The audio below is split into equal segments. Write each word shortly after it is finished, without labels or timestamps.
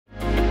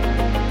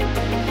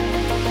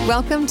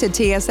Welcome to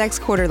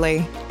TSX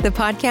Quarterly, the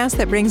podcast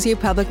that brings you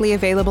publicly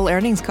available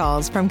earnings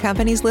calls from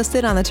companies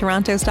listed on the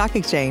Toronto Stock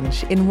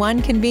Exchange in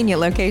one convenient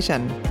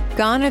location.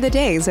 Gone are the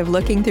days of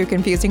looking through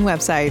confusing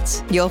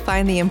websites. You'll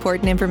find the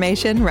important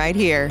information right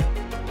here.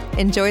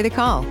 Enjoy the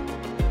call.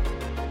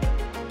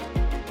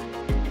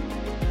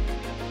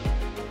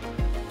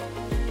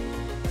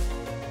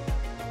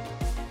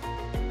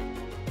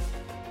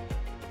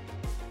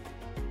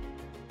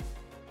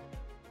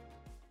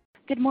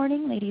 Good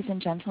morning, ladies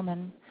and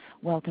gentlemen.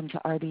 Welcome to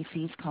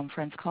RBC's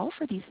conference call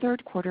for the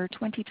third quarter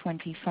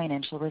 2020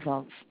 financial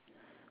results.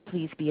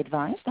 Please be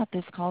advised that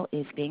this call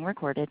is being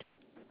recorded.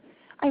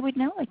 I would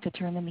now like to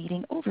turn the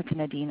meeting over to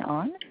Nadine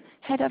Ahn,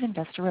 Head of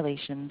Investor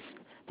Relations.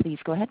 Please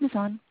go ahead, Ms.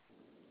 Ahn.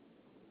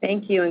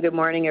 Thank you, and good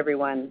morning,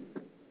 everyone.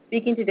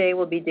 Speaking today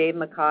will be Dave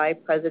McKay,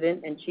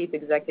 President and Chief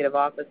Executive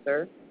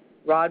Officer,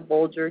 Rod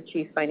Bolger,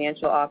 Chief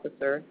Financial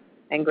Officer,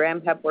 and Graham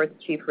Hepworth,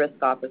 Chief Risk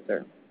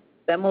Officer.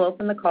 Then we'll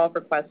open the call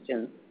for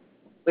questions.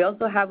 We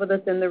also have with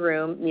us in the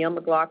room Neil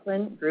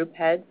McLaughlin, Group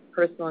Head,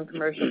 Personal and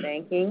Commercial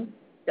Banking,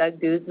 Doug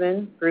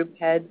Guzman, Group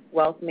Head,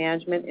 Wealth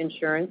Management,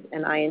 Insurance,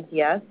 and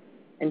INTS,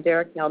 and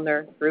Derek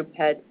Neldner, Group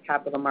Head,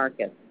 Capital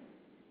Markets.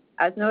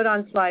 As noted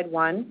on slide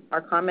 1,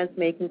 our comments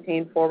may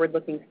contain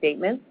forward-looking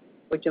statements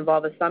which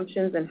involve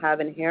assumptions and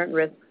have inherent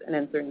risks and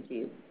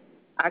uncertainties.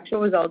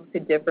 Actual results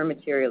could differ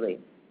materially.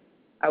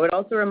 I would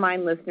also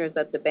remind listeners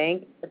that the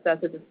bank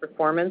assesses its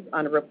performance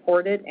on a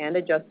reported and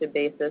adjusted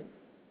basis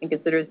and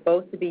considers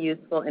both to be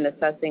useful in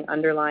assessing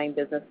underlying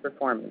business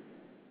performance.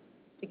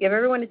 To give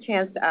everyone a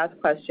chance to ask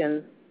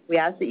questions, we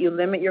ask that you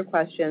limit your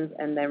questions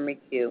and then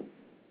re-queue.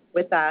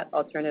 With that,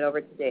 I'll turn it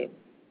over to Dave.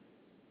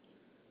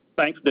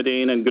 Thanks,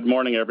 Nadine, and good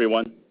morning,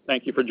 everyone.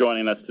 Thank you for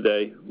joining us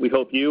today. We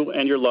hope you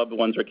and your loved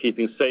ones are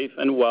keeping safe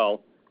and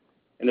well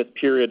in this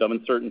period of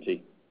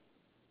uncertainty.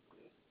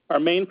 Our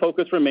main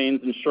focus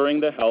remains ensuring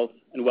the health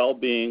and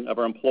well-being of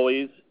our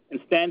employees and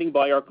standing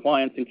by our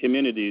clients and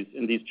communities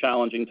in these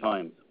challenging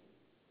times.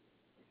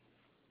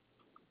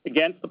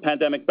 Against the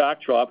pandemic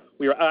backdrop,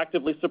 we are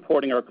actively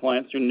supporting our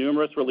clients through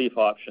numerous relief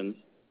options,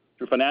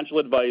 through financial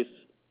advice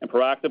and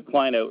proactive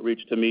client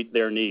outreach to meet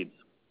their needs.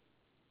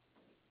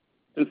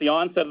 Since the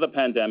onset of the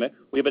pandemic,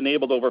 we have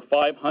enabled over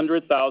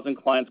 500,000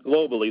 clients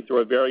globally through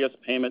our various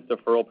payment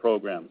deferral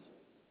programs.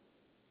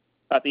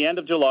 At the end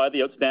of July,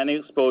 the outstanding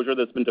exposure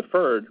that's been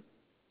deferred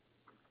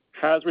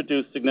has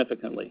reduced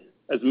significantly,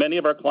 as many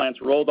of our clients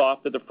rolled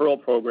off the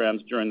deferral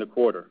programs during the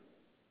quarter.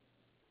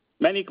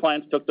 Many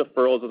clients took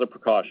deferrals as a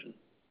precaution,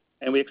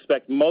 and we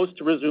expect most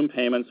to resume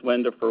payments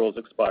when deferrals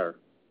expire.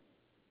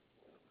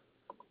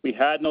 We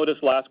had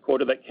noticed last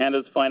quarter that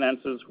Canada's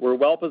finances were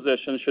well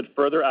positioned should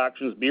further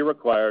actions be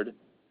required,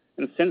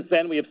 and since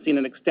then we have seen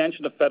an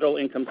extension of federal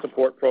income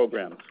support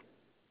programs.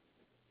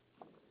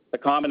 The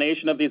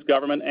combination of these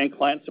government and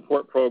client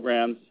support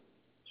programs,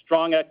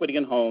 strong equity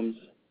in homes,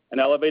 and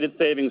elevated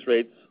savings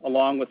rates,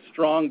 along with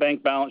strong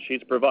bank balance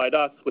sheets, provide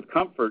us with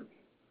comfort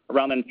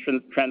around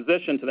the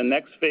transition to the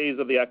next phase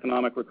of the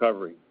economic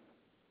recovery.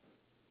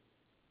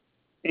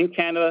 In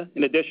Canada,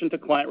 in addition to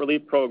client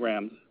relief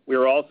programs, we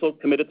are also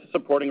committed to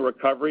supporting a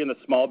recovery in the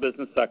small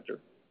business sector,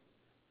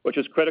 which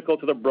is critical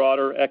to the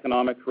broader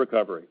economic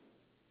recovery.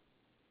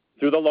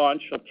 Through the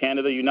launch of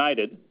Canada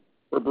United,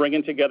 we're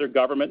bringing together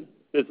government,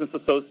 business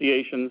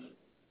associations,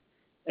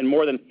 and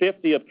more than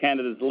 50 of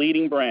Canada's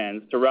leading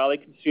brands to rally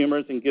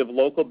consumers and give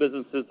local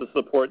businesses the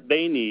support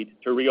they need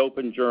to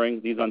reopen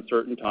during these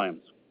uncertain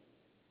times.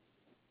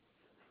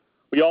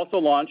 We also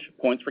launched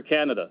Points for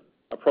Canada,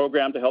 a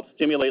program to help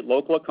stimulate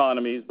local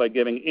economies by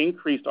giving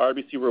increased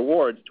RBC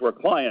rewards to our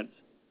clients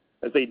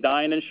as they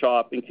dine and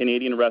shop in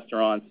Canadian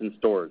restaurants and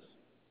stores.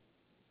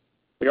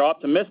 We are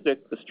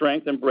optimistic the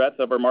strength and breadth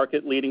of our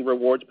market-leading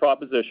rewards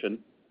proposition,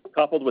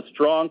 coupled with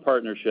strong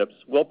partnerships,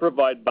 will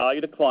provide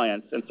value to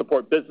clients and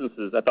support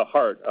businesses at the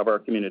heart of our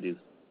communities.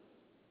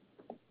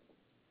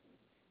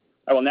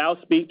 I will now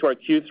speak to our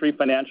Q3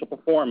 financial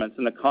performance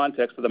in the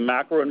context of the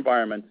macro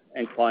environment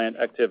and client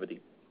activity.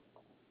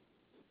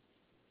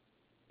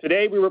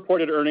 Today, we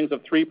reported earnings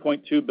of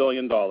 $3.2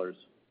 billion.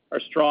 Our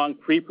strong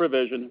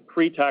pre-provision,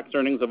 pre-tax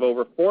earnings of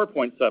over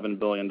 $4.7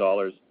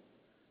 billion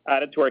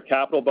added to our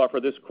capital buffer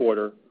this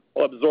quarter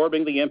while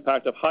absorbing the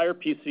impact of higher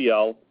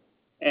PCL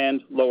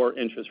and lower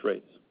interest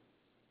rates.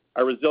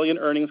 Our resilient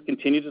earnings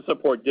continue to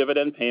support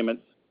dividend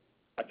payments,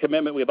 a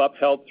commitment we have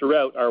upheld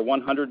throughout our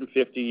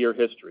 150-year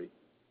history.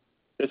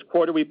 This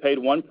quarter, we paid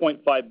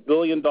 $1.5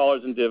 billion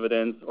in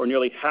dividends, or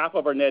nearly half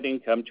of our net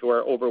income, to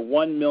our over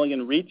 1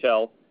 million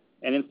retail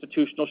and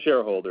institutional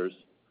shareholders,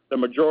 the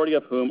majority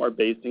of whom are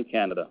based in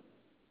Canada.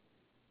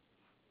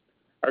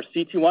 Our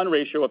CET1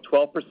 ratio of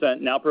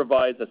 12% now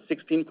provides a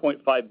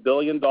 $16.5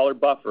 billion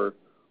buffer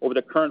over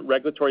the current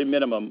regulatory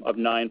minimum of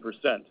 9%.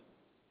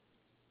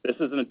 This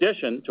is in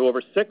addition to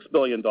over $6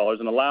 billion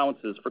in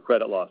allowances for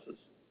credit losses.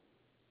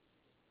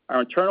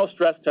 Our internal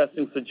stress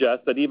testing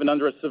suggests that even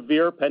under a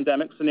severe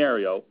pandemic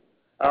scenario,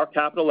 our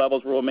capital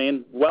levels will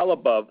remain well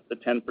above the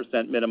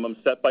 10% minimum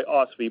set by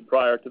OSFI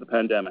prior to the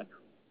pandemic.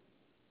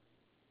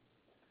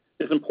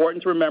 It is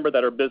important to remember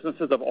that our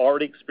businesses have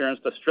already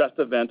experienced a stressed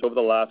event over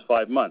the last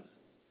 5 months,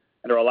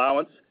 and our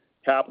allowance,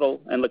 capital,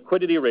 and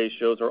liquidity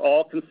ratios are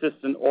all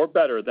consistent or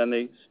better than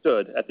they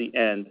stood at the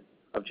end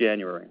of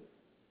January.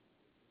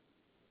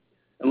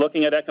 And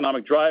looking at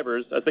economic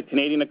drivers, as the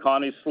Canadian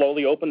economy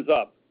slowly opens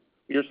up,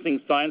 we are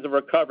seeing signs of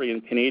recovery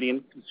in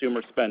Canadian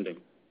consumer spending.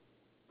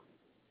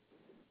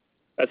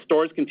 As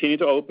stores continue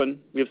to open,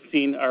 we have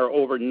seen our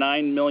over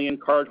 9 million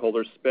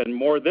cardholders spend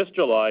more this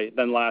July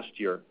than last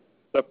year,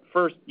 the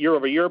first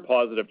year-over-year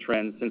positive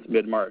trend since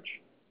mid-March.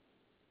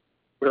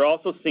 We're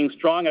also seeing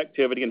strong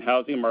activity in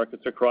housing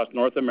markets across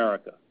North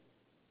America.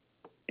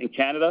 In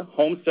Canada,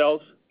 home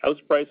sales, house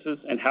prices,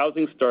 and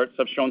housing starts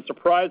have shown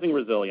surprising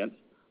resilience,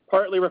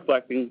 partly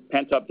reflecting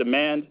pent-up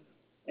demand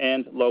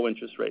and low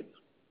interest rates.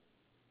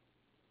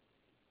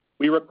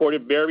 We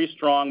recorded very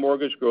strong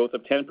mortgage growth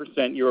of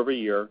 10%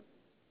 year-over-year,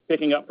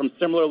 picking up from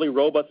similarly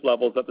robust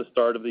levels at the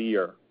start of the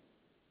year.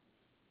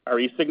 Our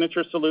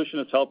e-signature solution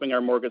is helping our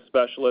mortgage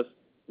specialists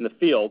in the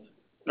field,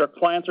 and our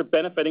clients are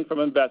benefiting from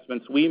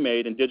investments we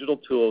made in digital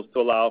tools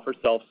to allow for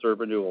self-serve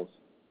renewals.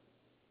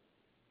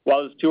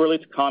 While it's too early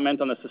to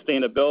comment on the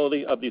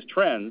sustainability of these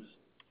trends,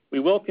 we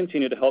will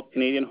continue to help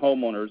Canadian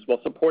homeowners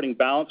while supporting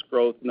balanced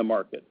growth in the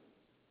market.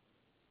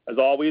 As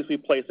always, we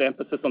place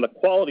emphasis on the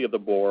quality of the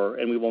borrower,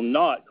 and we will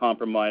not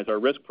compromise our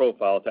risk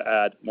profile to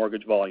add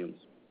mortgage volumes.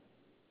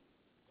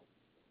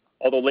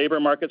 Although labor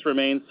markets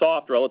remain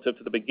soft relative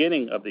to the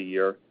beginning of the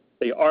year,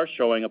 they are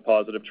showing a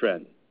positive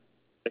trend.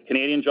 The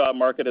Canadian job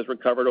market has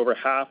recovered over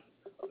half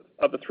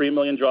of the 3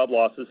 million job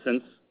losses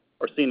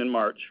seen in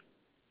March,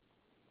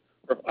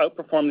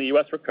 outperformed the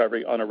U.S.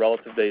 recovery on a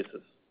relative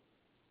basis.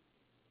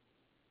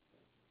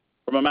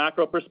 From a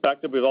macro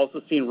perspective, we've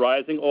also seen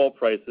rising oil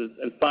prices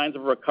and signs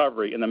of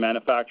recovery in the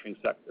manufacturing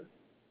sector.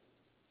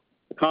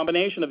 The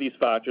combination of these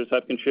factors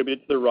have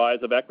contributed to the rise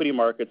of equity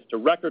markets to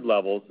record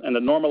levels and the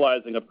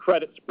normalizing of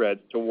credit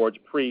spreads towards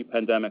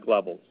pre-pandemic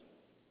levels.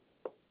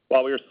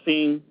 While we are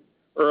seeing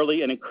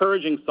early and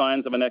encouraging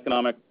signs of an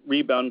economic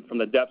rebound from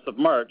the depths of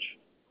March,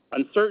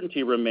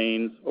 uncertainty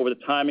remains over the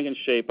timing and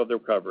shape of the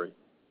recovery.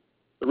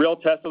 The real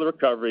test of the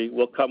recovery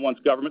will come once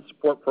government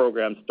support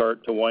programs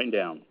start to wind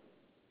down.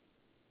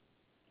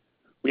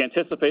 We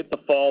anticipate the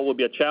fall will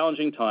be a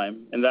challenging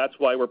time, and that's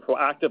why we're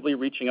proactively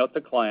reaching out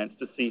to clients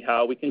to see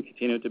how we can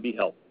continue to be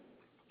helpful.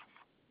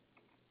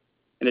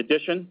 In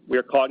addition, we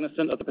are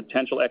cognizant of the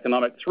potential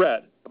economic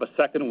threat of a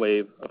second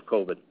wave of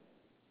COVID.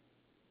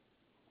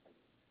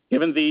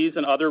 Given these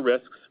and other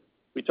risks,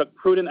 we took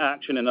prudent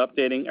action in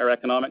updating our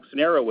economic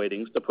scenario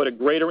weightings to put a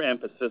greater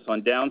emphasis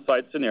on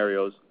downside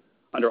scenarios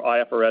under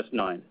IFRS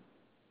 9.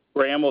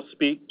 Graham will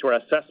speak to our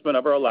assessment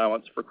of our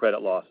allowance for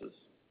credit losses.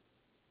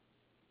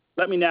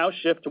 Let me now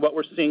shift to what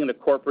we're seeing in the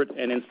corporate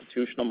and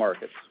institutional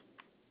markets.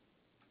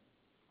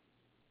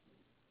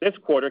 This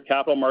quarter,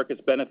 capital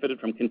markets benefited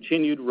from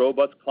continued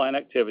robust client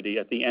activity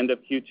at the end of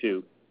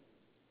Q2,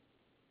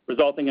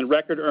 resulting in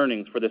record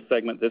earnings for this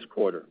segment this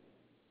quarter.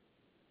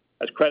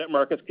 As credit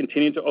markets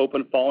continue to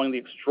open following the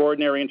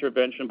extraordinary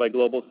intervention by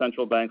global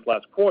central banks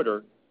last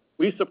quarter,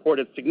 we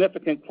supported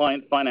significant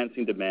client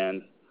financing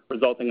demands,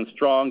 resulting in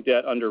strong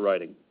debt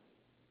underwriting.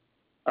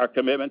 Our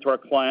commitment to our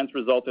clients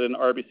resulted in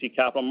RBC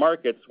Capital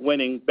Markets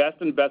winning Best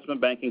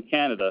Investment Bank in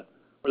Canada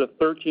for the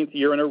 13th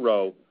year in a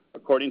row,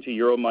 according to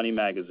Euromoney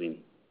magazine.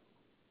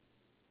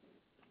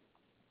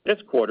 This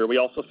quarter, we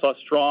also saw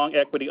strong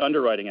equity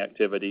underwriting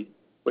activity,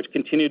 which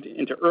continued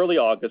into early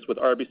August with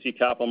RBC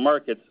Capital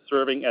Markets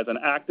serving as an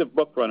active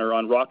book runner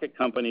on Rocket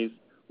Company's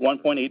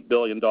 $1.8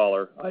 billion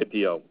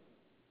IPO.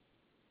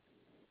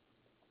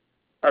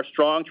 Our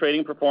strong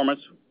trading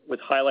performance,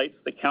 which highlights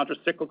the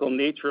countercyclical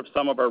nature of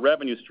some of our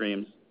revenue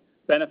streams,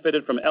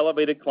 benefited from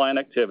elevated client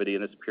activity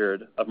in this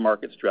period of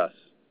market stress.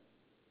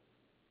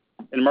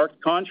 In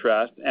marked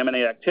contrast,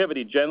 M&A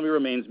activity generally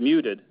remains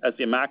muted as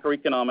the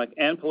macroeconomic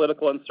and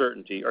political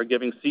uncertainty are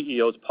giving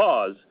CEOs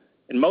pause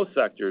in most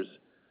sectors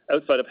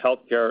outside of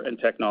healthcare and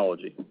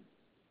technology.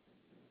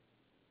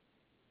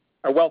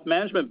 Our wealth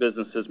management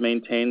businesses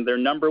maintained their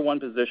number one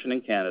position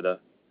in Canada,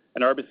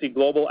 and RBC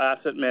Global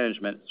Asset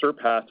Management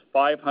surpassed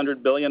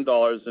 $500 billion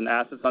in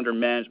assets under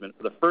management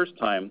for the first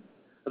time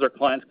as our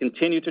clients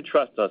continue to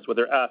trust us with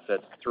their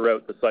assets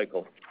throughout the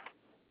cycle.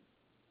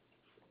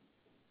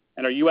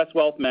 And our U.S.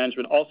 wealth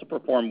management also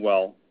performed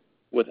well,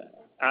 with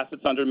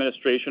assets under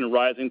administration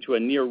rising to a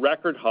near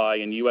record high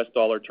in U.S.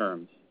 dollar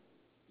terms.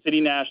 City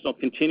National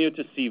continued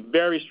to see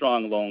very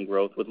strong loan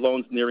growth, with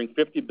loans nearing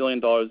 $50 billion,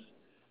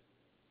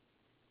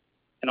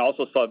 and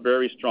also saw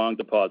very strong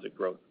deposit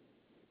growth.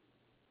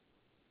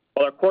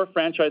 While our core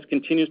franchise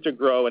continues to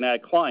grow and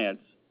add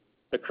clients,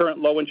 the current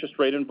low interest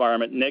rate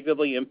environment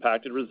negatively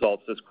impacted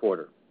results this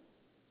quarter.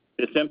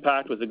 This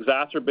impact was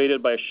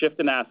exacerbated by a shift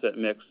in asset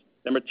mix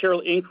and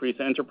material increase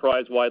in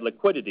enterprise-wide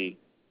liquidity,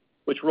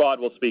 which Rod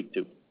will speak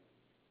to.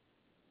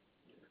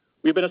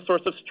 We've been a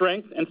source of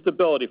strength and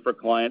stability for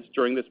clients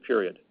during this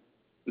period.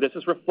 This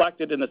is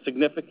reflected in the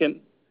significant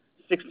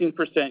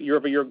 16%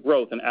 year-over-year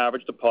growth in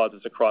average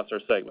deposits across our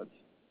segments.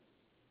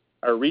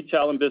 Our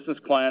retail and business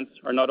clients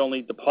are not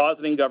only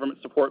depositing government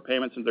support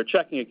payments into their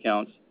checking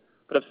accounts,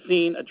 but have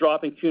seen a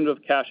drop in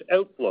cumulative cash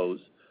outflows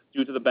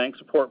due to the bank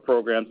support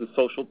programs and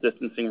social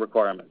distancing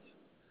requirements.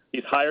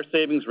 These higher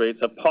savings rates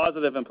have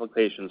positive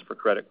implications for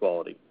credit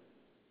quality.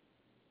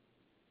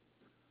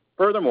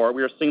 Furthermore,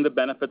 we are seeing the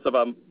benefits of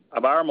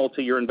our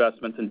multi-year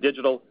investments in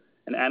digital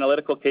and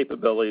analytical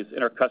capabilities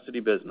in our custody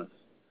business.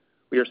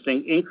 We are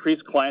seeing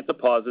increased client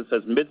deposits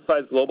as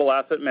mid-sized global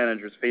asset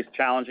managers face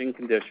challenging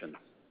conditions.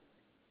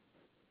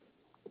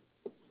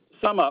 To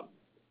sum up,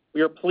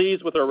 we are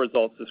pleased with our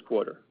results this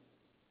quarter.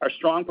 Our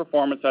strong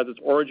performance has its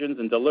origins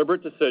in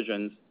deliberate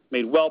decisions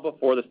made well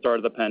before the start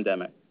of the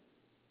pandemic.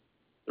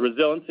 The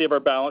resiliency of our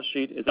balance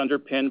sheet is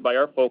underpinned by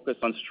our focus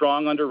on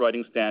strong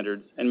underwriting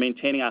standards and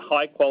maintaining a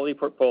high-quality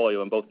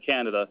portfolio in both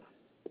Canada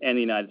and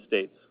the United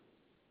States.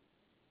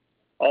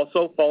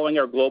 Also, following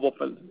the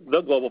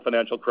global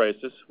financial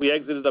crisis, we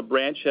exited a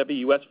branch-heavy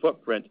U.S.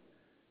 footprint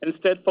and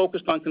instead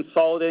focused on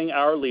consolidating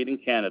our lead in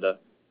Canada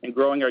and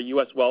growing our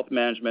U.S. wealth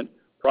management,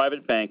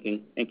 private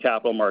banking, and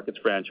capital markets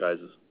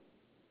franchises.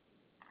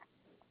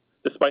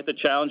 Despite the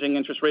challenging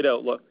interest rate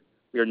outlook,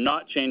 we are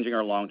not changing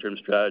our long-term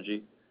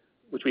strategy,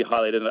 which we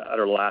highlighted at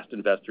our last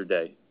Investor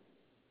Day.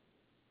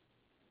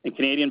 In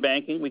Canadian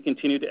banking, we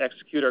continue to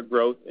execute our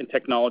growth and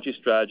technology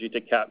strategy to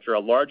capture a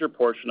larger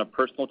portion of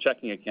personal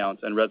checking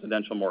accounts and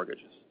residential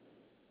mortgages.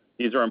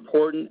 These are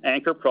important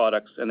anchor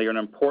products, and they are an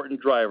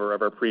important driver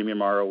of our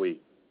premium ROE.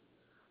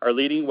 Our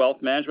leading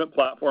wealth management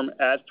platform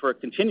adds to our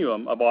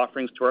continuum of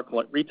offerings to our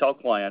retail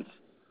clients,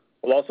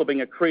 while also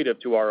being accretive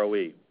to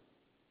ROE.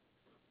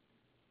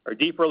 Our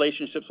deep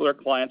relationships with our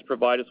clients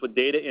provide us with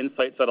data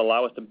insights that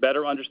allow us to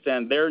better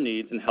understand their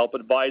needs and help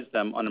advise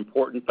them on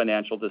important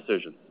financial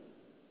decisions.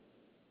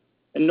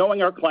 And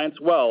knowing our clients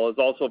well is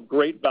also of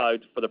great value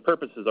for the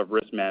purposes of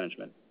risk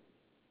management.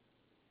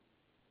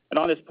 And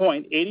on this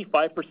point,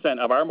 85%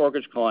 of our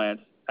mortgage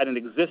clients had an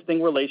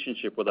existing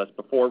relationship with us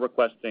before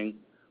requesting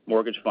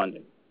mortgage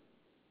funding.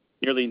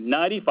 Nearly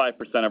 95%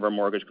 of our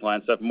mortgage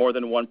clients have more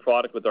than one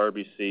product with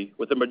RBC,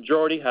 with the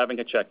majority having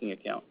a checking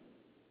account.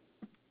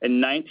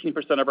 And 19%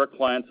 of our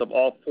clients have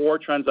all four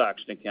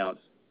transaction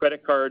accounts,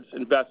 credit cards,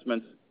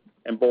 investments,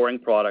 and borrowing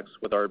products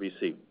with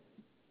RBC.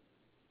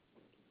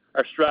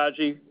 Our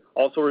strategy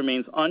also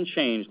remains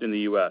unchanged in the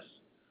U.S.,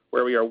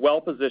 where we are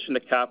well positioned to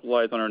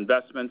capitalize on our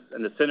investments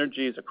and the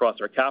synergies across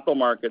our capital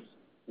markets,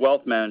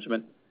 wealth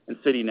management, and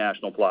City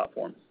National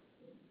platforms.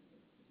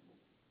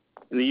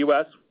 In the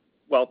U.S.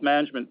 wealth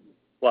management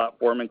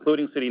platform,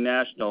 including City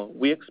National,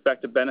 we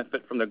expect to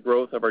benefit from the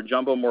growth of our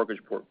jumbo mortgage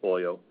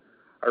portfolio,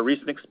 our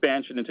recent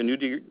expansion into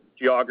new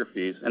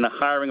geographies, and the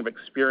hiring of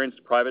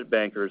experienced private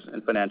bankers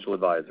and financial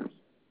advisors.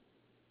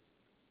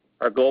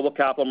 Our global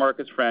capital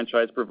markets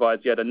franchise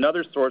provides yet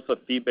another source of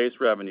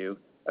fee-based revenue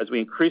as we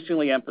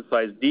increasingly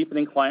emphasize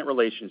deepening client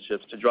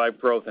relationships to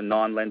drive growth in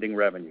non-lending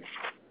revenue.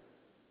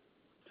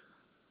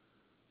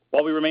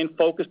 While we remain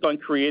focused on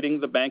creating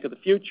the bank of the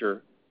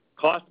future,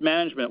 cost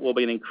management will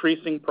be an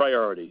increasing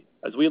priority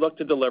as we look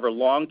to deliver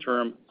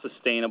long-term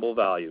sustainable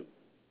value.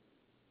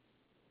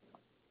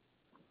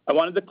 I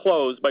wanted to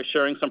close by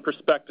sharing some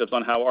perspectives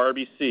on how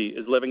RBC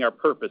is living our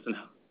purpose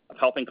of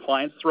helping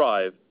clients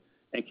thrive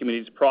and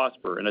communities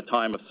prosper in a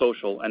time of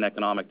social and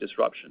economic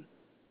disruption.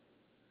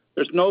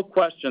 There's no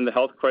question the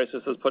health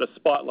crisis has put a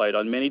spotlight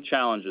on many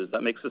challenges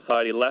that make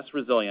society less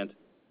resilient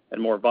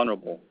and more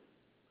vulnerable.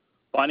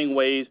 Finding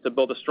ways to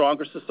build a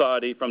stronger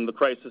society from the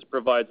crisis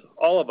provides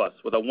all of us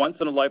with a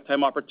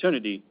once-in-a-lifetime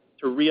opportunity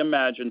to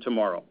reimagine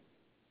tomorrow.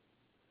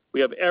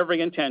 We have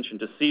every intention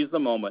to seize the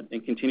moment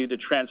and continue to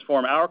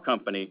transform our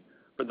company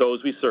for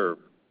those we serve,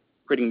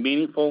 creating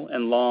meaningful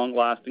and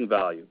long-lasting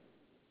value.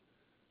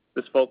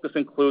 This focus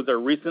includes our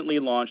recently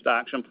launched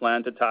action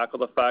plan to tackle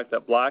the fact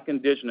that Black,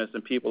 Indigenous,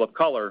 and people of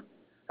color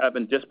have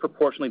been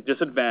disproportionately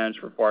disadvantaged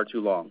for far too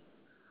long.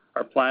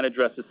 Our plan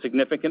addresses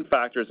significant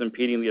factors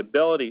impeding the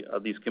ability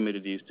of these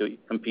communities to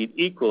compete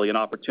equally in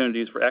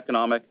opportunities for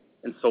economic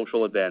and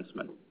social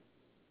advancement.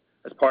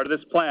 As part of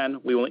this plan,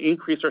 we will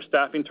increase our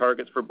staffing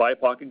targets for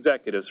BIPOC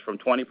executives from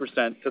 20%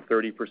 to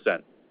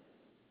 30%.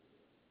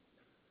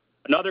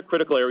 Another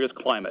critical area is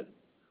climate.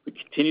 We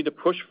continue to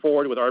push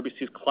forward with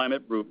RBC's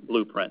climate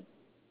blueprint.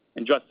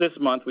 And just this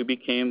month, we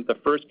became the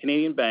first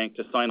Canadian bank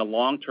to sign a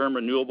long-term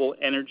renewable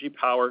energy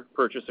power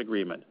purchase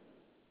agreement.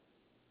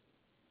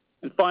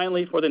 And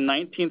finally, for the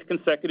 19th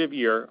consecutive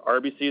year,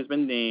 RBC has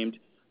been named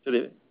to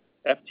the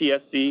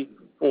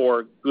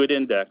FTSE4 Good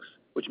Index,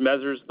 which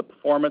measures the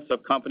performance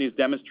of companies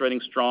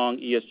demonstrating strong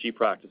ESG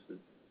practices.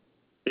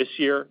 This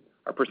year,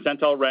 our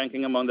percentile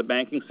ranking among the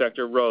banking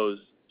sector rose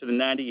to the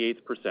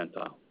 98th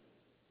percentile.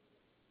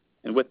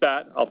 And with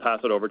that, I'll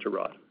pass it over to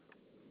Rod.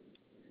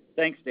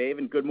 Thanks, Dave,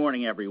 and good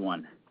morning,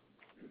 everyone.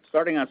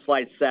 Starting on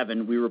slide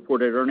 7, we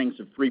reported earnings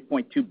of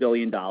 $3.2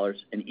 billion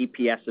and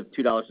EPS of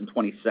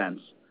 $2.20,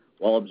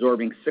 while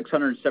absorbing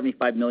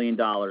 $675 million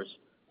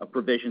of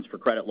provisions for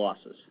credit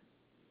losses.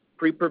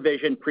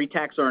 Pre-provision,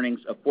 pre-tax earnings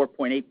of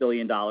 $4.8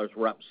 billion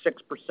were up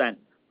 6%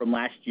 from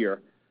last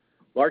year,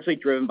 largely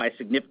driven by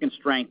significant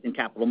strength in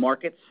capital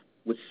markets,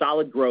 with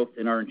solid growth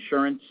in our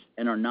insurance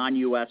and our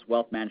non-U.S.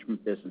 wealth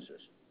management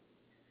businesses.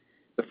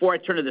 Before I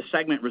turn to the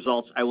segment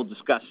results, I will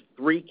discuss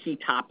three key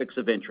topics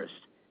of interest: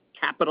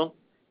 capital,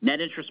 net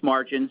interest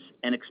margins,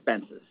 and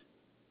expenses.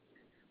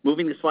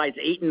 Moving to slides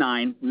 8 and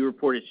 9, we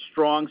reported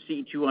strong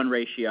CET1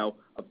 ratio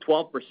of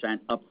 12%,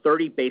 up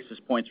 30 basis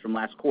points from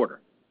last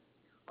quarter.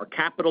 Our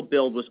capital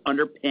build was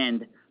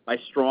underpinned by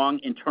strong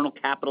internal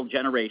capital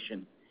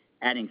generation,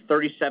 adding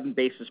 37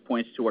 basis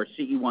points to our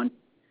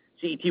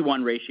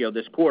CET1 ratio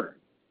this quarter.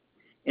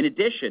 In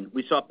addition,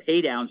 we saw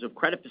paydowns of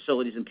credit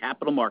facilities and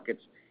capital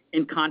markets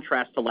in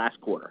contrast to last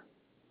quarter.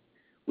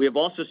 We have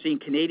also seen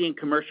Canadian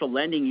commercial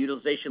lending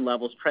utilization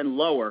levels trend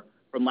lower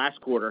from last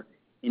quarter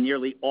in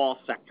nearly all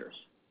sectors.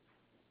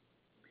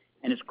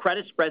 And as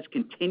credit spreads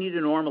continue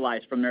to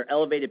normalize from their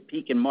elevated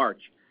peak in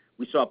March,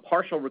 we saw a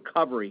partial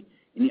recovery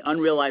in the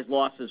unrealized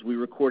losses we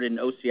recorded in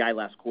OCI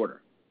last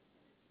quarter.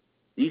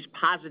 These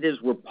positives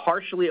were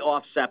partially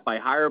offset by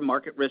higher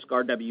market risk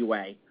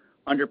RWA,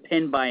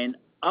 underpinned by an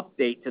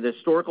update to the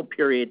historical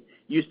period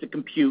used to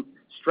compute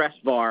stress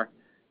VAR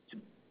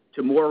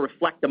to more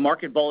reflect the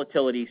market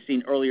volatility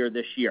seen earlier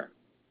this year.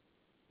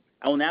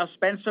 I will now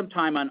spend some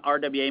time on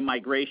RWA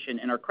migration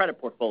in our credit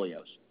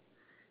portfolios.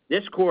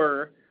 This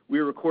quarter, we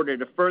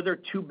recorded a further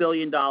 $2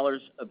 billion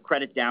of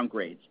credit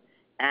downgrades,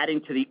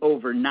 adding to the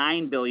over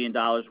 $9 billion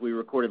we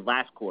recorded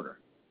last quarter.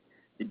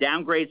 The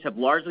downgrades have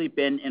largely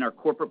been in our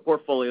corporate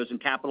portfolios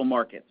and capital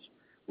markets,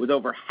 with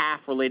over half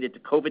related to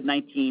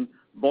COVID-19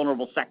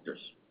 vulnerable sectors.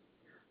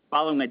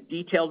 Following a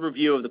detailed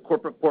review of the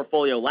corporate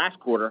portfolio last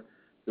quarter,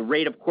 the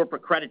rate of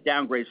corporate credit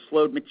downgrades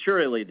slowed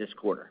materially this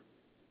quarter.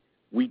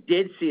 We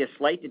did see a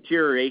slight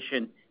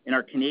deterioration in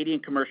our Canadian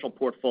commercial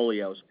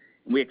portfolios,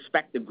 and we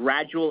expect the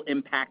gradual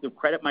impact of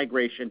credit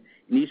migration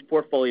in these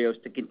portfolios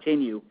to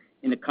continue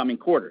in the coming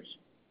quarters.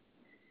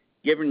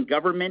 Given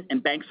government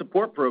and bank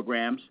support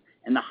programs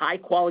and the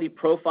high-quality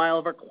profile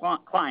of our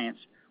clients,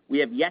 we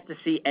have yet to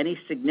see any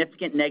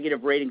significant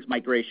negative ratings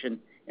migration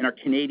in our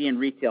Canadian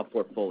retail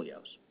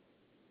portfolios.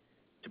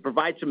 To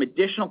provide some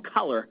additional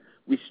color,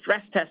 we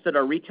stress-tested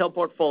our retail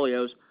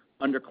portfolios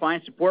under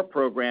client support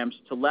programs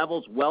to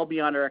levels well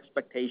beyond our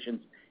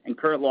expectations and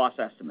current loss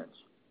estimates.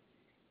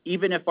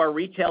 Even if our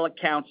retail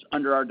accounts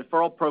under our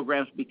deferral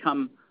programs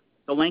become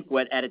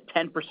delinquent at a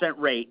 10%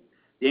 rate,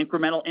 the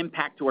incremental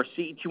impact to our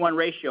CET1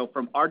 ratio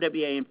from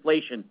RWA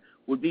inflation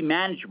would be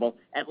manageable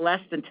at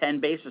less than 10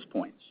 basis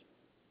points.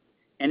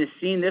 And as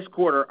seen this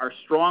quarter, our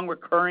strong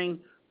recurring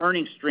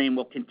earnings stream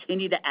will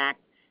continue to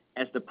act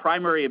as the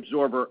primary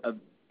absorber of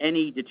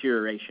any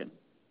deterioration.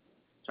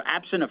 So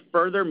absent a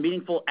further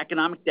meaningful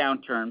economic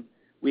downturn,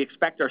 we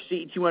expect our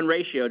CET1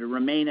 ratio to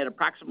remain at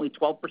approximately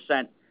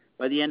 12%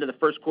 by the end of the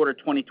first quarter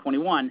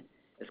 2021,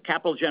 as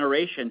capital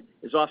generation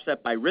is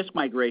offset by risk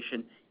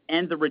migration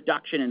and the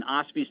reduction in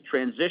OSFI's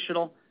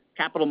transitional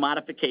capital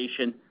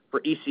modification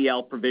for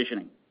ECL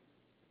provisioning.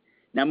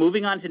 Now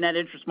moving on to net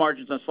interest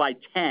margins on slide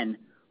 10,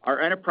 our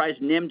enterprise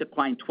NIM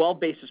declined 12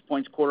 basis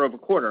points quarter over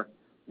quarter,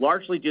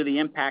 largely due to the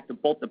impact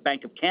of both the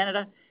Bank of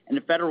Canada and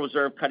the Federal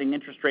Reserve cutting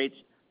interest rates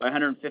by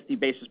 150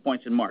 basis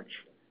points in March.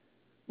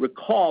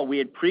 Recall, we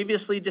had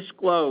previously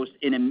disclosed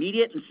an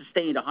immediate and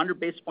sustained 100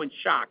 basis point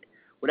shock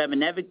would have a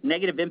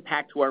negative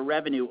impact to our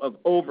revenue of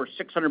over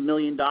 $600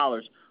 million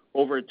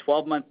over a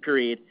 12-month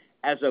period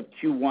as of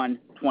Q1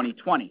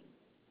 2020.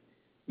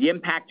 The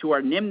impact to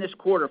our NIM this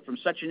quarter from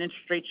such an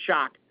interest rate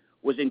shock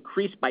was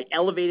increased by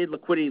elevated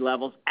liquidity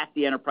levels at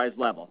the enterprise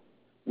level,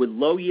 with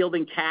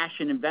low-yielding cash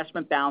and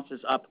investment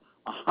balances up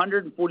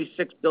 $146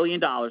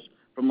 billion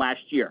from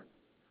last year.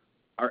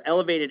 Our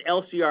elevated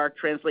LCR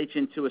translates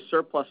into a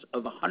surplus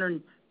of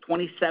 $127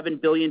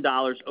 billion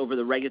over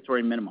the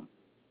regulatory minimum.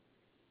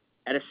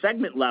 At a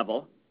segment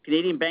level,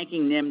 Canadian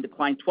banking NIM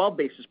declined 12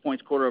 basis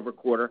points quarter over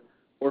quarter,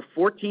 or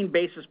 14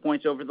 basis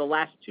points over the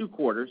last 2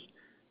 quarters,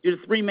 due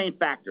to 3 main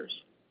factors.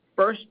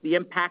 First, the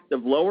impact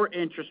of lower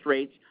interest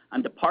rates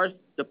on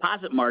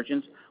deposit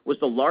margins was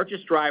the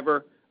largest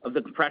driver of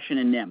the compression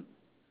in NIM.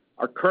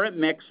 Our current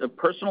mix of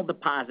personal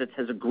deposits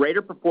has a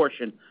greater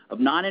proportion of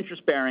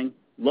non-interest-bearing,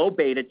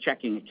 low-beta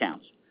checking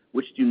accounts,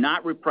 which do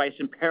not reprice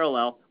in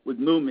parallel with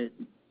movement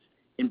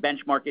in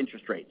benchmark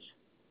interest rates.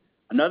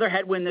 Another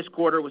headwind this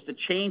quarter was the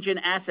change in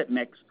asset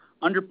mix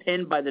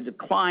underpinned by the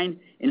decline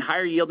in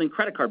higher-yielding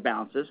credit card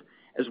balances,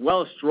 as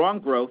well as strong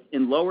growth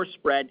in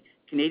lower-spread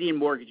Canadian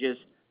mortgages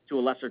to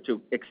a lesser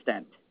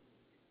extent.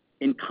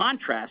 In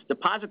contrast,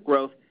 deposit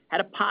growth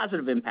had a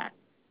positive impact.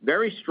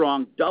 Very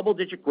strong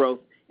double-digit growth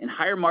in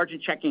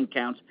higher-margin checking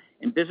accounts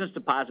and business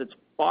deposits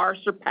far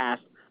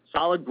surpassed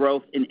solid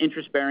growth in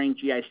interest-bearing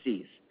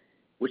GICs,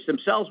 which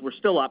themselves were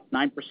still up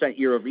 9%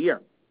 year over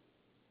year.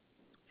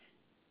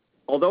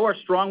 Although our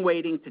strong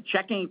weighting to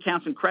checking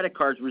accounts and credit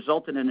cards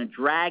resulted in a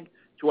drag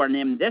to our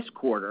NIM this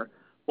quarter,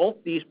 both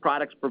these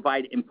products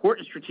provide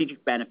important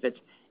strategic benefits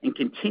and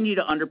continue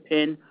to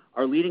underpin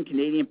our leading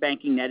Canadian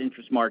banking net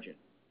interest margin.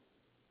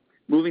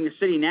 Moving to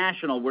City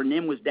National, where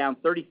NIM was down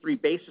 33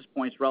 basis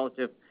points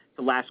relative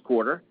to last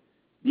quarter,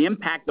 the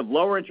impact of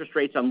lower interest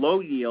rates on low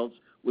yields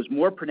was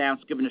more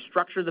pronounced given the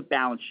structure of the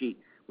balance sheet,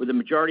 where the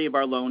majority of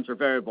our loans are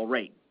variable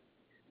rate.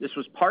 This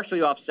was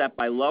partially offset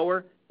by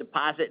lower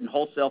deposit and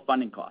wholesale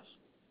funding costs.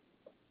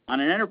 On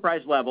an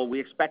enterprise level, we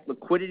expect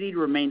liquidity to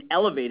remain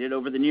elevated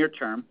over the near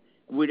term,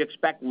 and we'd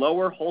expect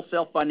lower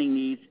wholesale funding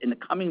needs in the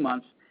coming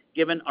months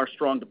given our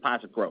strong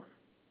deposit growth.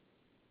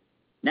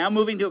 Now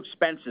moving to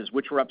expenses,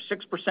 which were up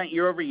 6%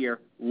 year over year,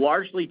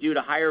 largely due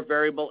to higher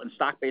variable and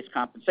stock-based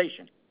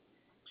compensation.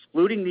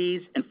 Excluding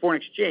these and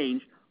foreign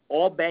exchange,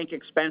 all bank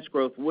expense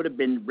growth would have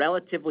been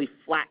relatively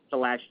flat to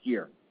last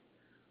year.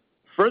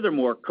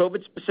 Furthermore,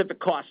 COVID-specific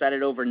costs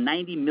added over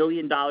 $90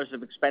 million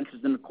of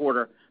expenses in the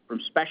quarter from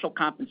special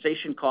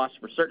compensation costs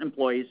for certain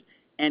employees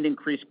and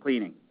increased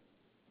cleaning.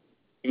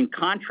 In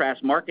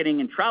contrast, marketing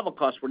and travel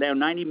costs were down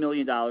 $90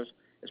 million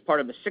as part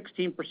of a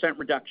 16%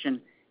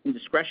 reduction in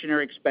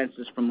discretionary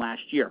expenses from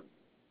last year.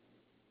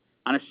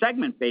 On a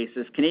segment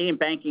basis, Canadian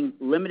Banking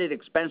limited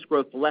expense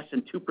growth to less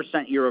than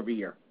 2% year over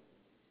year.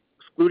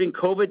 Excluding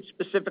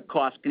COVID-specific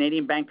costs,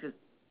 Canadian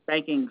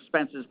banking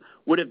expenses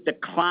would have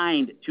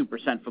declined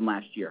 2% from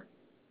last year.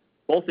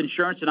 Both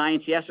insurance and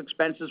I&TS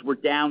expenses were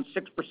down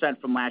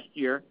 6% from last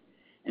year,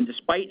 and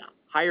despite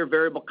higher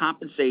variable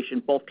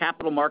compensation, both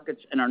capital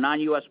markets and our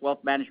non-U.S. wealth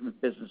management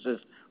businesses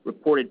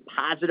reported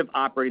positive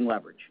operating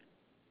leverage.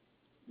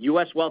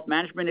 U.S. wealth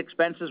management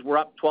expenses were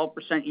up 12%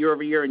 year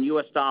over year in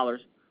U.S.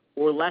 dollars,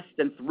 or less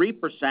than 3%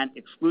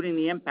 excluding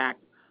the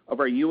impact of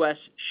our U.S.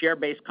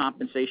 share-based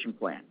compensation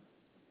plan.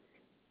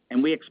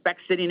 And we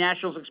expect City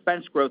National's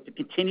expense growth to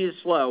continue to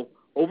slow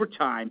over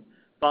time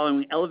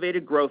following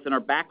elevated growth in our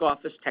back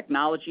office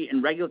technology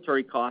and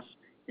regulatory costs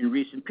in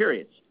recent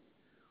periods.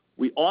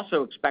 We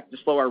also expect to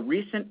slow our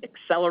recent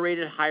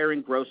accelerated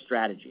hiring growth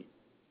strategy.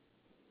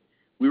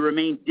 We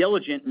remain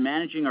diligent in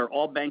managing our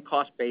all-bank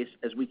cost base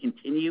as we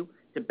continue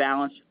to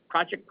balance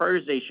project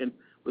prioritization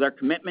with our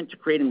commitment to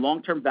creating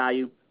long-term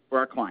value for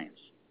our clients.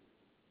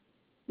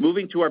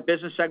 Moving to our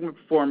business segment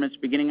performance,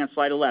 beginning on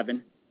slide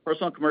 11,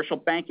 Personal and Commercial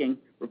Banking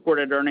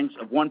reported earnings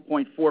of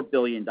 $1.4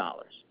 billion.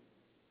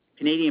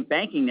 Canadian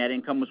Banking net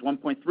income was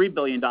 $1.3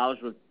 billion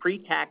with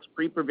pre-tax,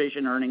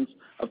 pre-provision earnings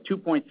of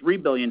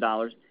 $2.3 billion,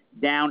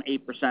 down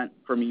 8%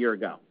 from a year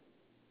ago.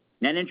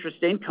 Net interest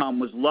income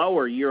was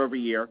lower year over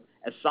year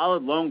as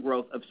solid loan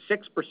growth of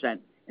 6%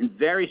 and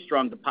very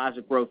strong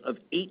deposit growth of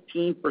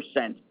 18%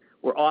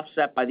 were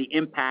offset by the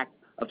impact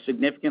of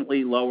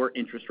significantly lower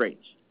interest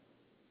rates.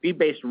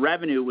 Fee-based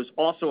revenue was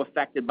also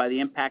affected by the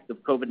impact of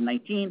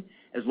COVID-19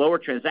 as lower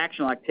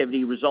transactional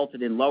activity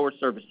resulted in lower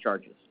service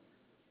charges.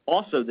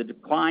 Also, the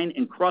decline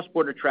in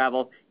cross-border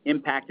travel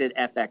impacted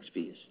FX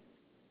fees.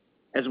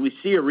 As we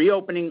see a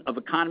reopening of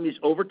economies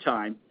over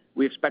time,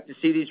 we expect to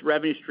see these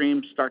revenue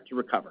streams start to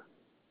recover.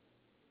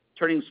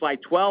 Turning to slide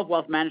 12,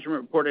 Wealth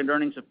Management reported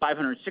earnings of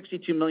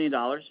 $562 million.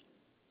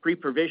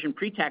 Pre-provision,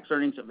 pre-tax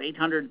earnings of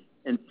 $803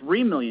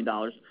 million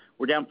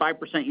were down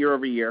 5% year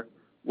over year,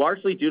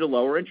 largely due to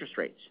lower interest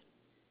rates.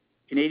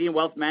 Canadian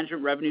Wealth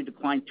Management revenue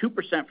declined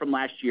 2% from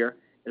last year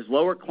as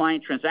lower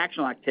client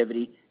transactional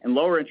activity and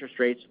lower interest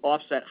rates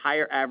offset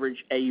higher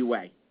average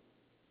AUA.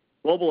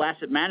 Global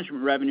Asset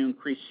Management revenue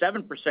increased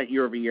 7%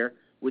 year over year,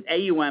 with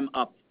AUM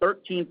up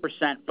 13%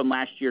 from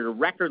last year to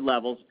record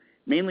levels,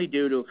 mainly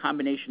due to a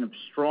combination of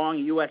strong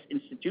U.S.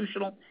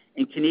 institutional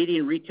and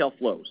Canadian retail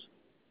flows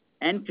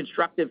and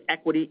constructive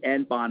equity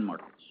and bond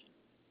markets.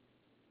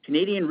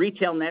 Canadian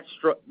retail net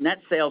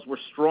sales were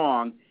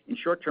strong in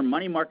short-term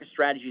money market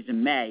strategies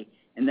in May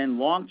and then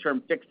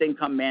long-term fixed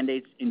income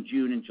mandates in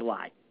June and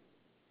July.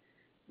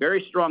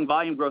 Very strong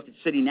volume growth at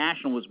City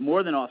National was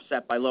more than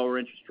offset by lower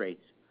interest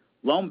rates.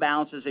 Loan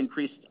balances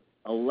increased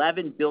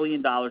 $11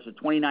 billion, or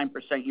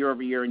 29% year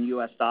over year in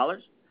U.S.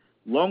 dollars.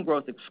 Loan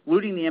growth,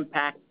 excluding the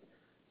impact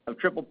of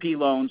PPP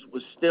loans,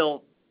 was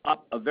still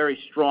up a very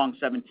strong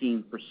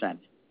 17%.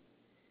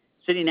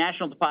 City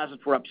National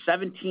deposits were up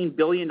 $17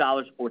 billion,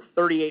 or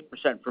 38%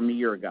 from a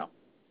year ago.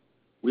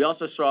 We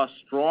also saw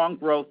strong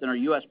growth in our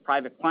U.S.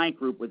 Private Client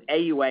Group, with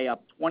AUA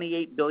up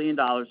 $28 billion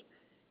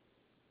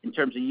in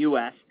terms of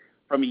U.S.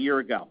 from a year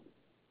ago.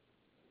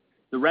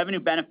 The revenue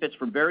benefits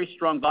from very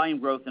strong volume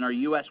growth in our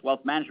U.S.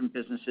 wealth management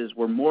businesses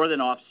were more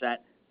than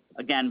offset,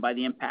 again, by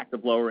the impact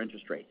of lower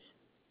interest rates.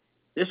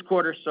 This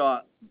quarter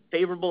saw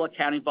favorable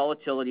accounting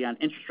volatility on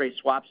interest rate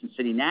swaps in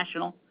City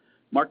National,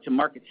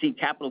 mark-to-market seed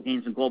capital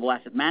gains in Global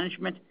Asset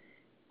Management,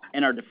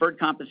 and our deferred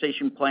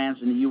compensation plans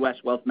in the U.S.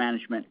 wealth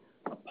management,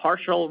 a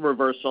partial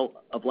reversal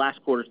of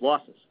last quarter's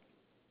losses.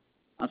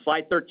 On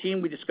slide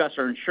 13, we discuss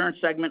our insurance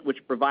segment,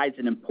 which provides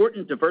an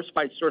important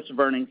diversified source of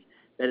earnings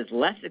that is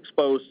less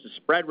exposed to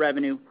spread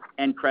revenue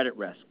and credit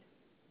risk.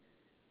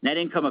 Net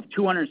income of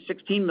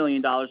 $216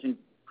 million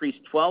increased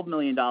 $12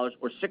 million, or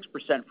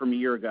 6% from a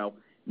year ago,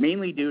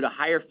 mainly due to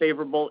higher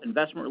favorable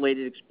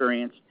investment-related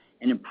experience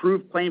and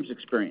improved claims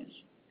experience.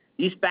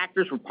 These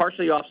factors were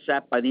partially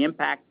offset by the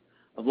impact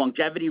of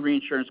longevity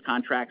reinsurance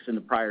contracts in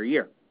the prior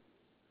year.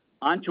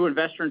 On to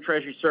Investor and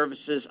Treasury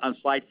Services on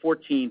slide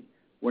 14,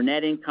 where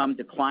net income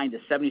declined to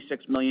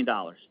 $76 million.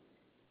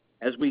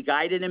 As we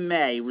guided in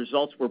May,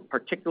 results were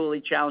particularly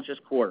challenged this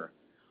quarter.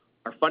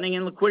 Our funding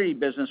and liquidity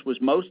business was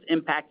most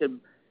impacted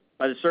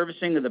by the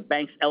servicing of the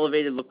bank's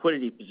elevated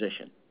liquidity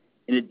position.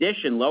 In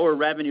addition, lower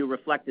revenue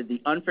reflected the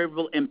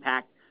unfavorable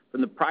impact from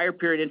the prior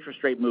period interest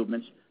rate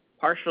movements,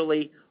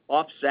 partially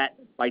offset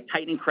by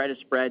tightening credit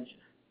spreads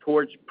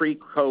towards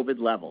pre-COVID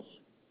levels.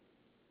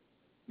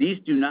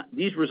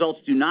 These results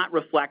do not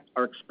reflect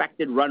our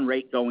expected run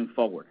rate going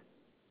forward.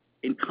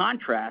 In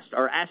contrast,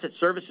 our asset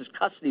services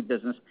custody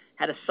business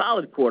had a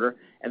solid quarter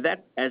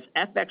as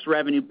FX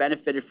revenue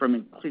benefited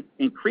from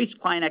increased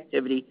client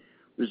activity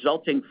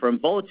resulting from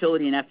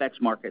volatility in FX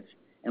markets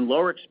and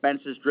lower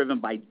expenses driven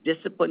by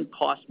disciplined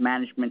cost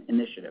management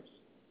initiatives.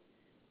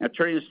 Now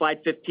turning to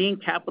slide 15,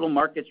 Capital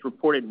Markets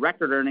reported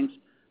record earnings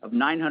of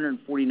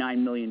 $949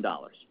 million.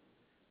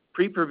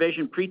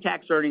 Pre-provision,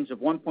 pre-tax earnings of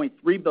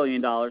 $1.3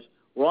 billion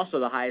were also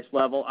the highest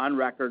level on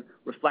record,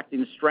 reflecting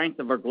the strength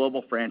of our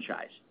global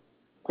franchise.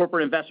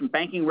 Corporate investment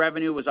banking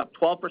revenue was up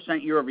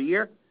 12% year over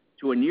year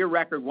to a near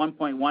record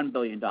 $1.1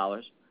 billion,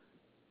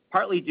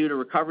 partly due to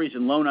recoveries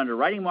in loan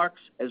underwriting marks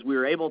as we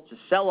were able to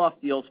sell off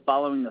deals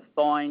following the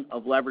thawing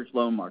of leveraged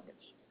loan markets.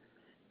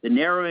 The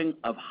narrowing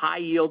of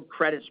high-yield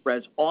credit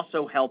spreads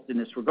also helped in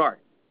this regard.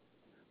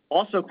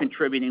 Also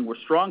contributing were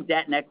strong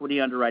debt and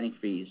equity underwriting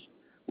fees,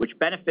 which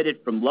benefited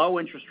from low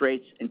interest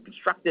rates and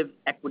constructive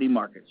equity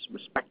markets,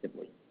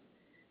 respectively.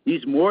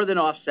 These more than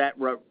offset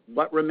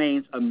what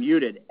remains a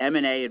muted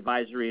M&A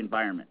advisory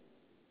environment.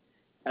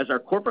 As our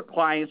corporate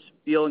clients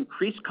feel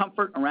increased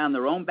comfort around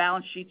their own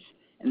balance sheets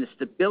and the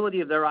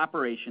stability of their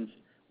operations,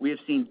 we have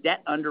seen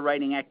debt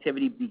underwriting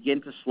activity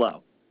begin to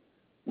slow.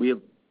 We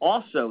have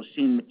also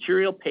seen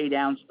material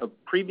paydowns of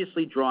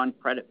previously drawn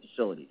credit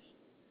facilities.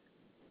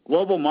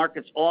 Global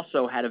markets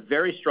also had a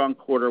very strong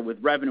quarter with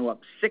revenue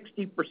up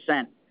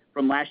 60%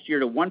 from last year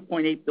to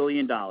 $1.8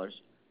 billion.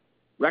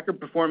 Record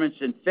performance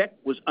in FICC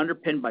was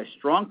underpinned by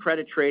strong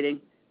credit trading,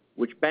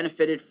 which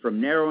benefited from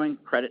narrowing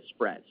credit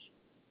spreads.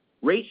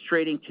 Rates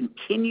trading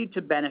continued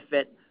to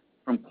benefit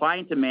from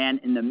client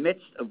demand in the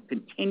midst of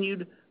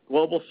continued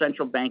global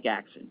central bank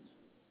actions.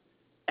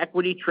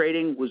 Equity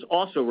trading was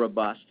also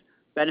robust,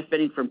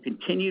 benefiting from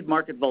continued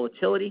market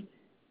volatility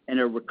and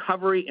a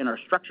recovery in our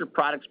structured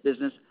products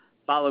business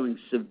following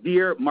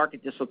severe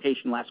market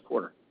dislocation last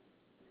quarter.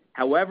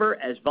 However,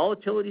 as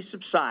volatility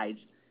subsides,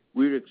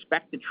 we would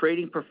expect the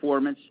trading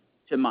performance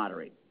to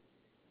moderate.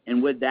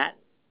 And with that,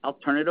 I'll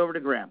turn it over to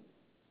Graham.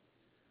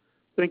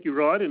 Thank you,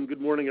 Rod, and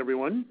good morning,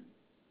 everyone.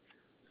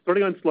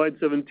 Starting on slide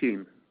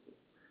 17.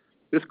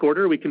 This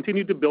quarter, we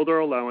continued to build our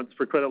allowance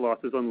for credit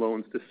losses on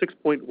loans to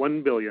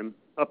 $6.1 billion,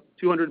 up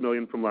 $200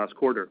 million from last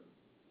quarter.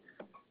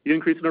 The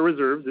increase in our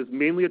reserves is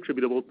mainly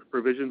attributable to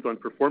provisions on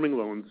performing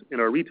loans in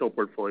our retail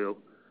portfolio,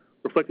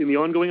 reflecting the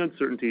ongoing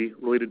uncertainty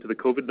related to the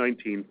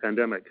COVID-19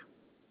 pandemic.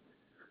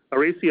 Our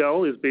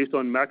ACL is based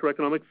on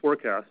macroeconomic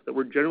forecasts that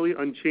were generally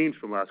unchanged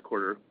from last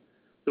quarter,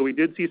 though we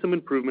did see some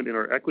improvement in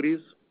our equities,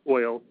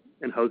 oil,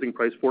 and housing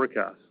price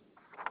forecasts.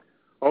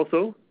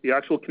 Also, the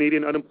actual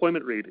Canadian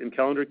unemployment rate in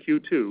calendar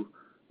Q2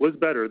 was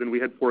better than we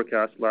had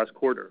forecast last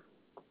quarter.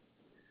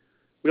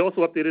 We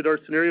also updated our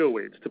scenario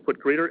weights to put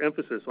greater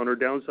emphasis on our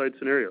downside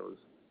scenarios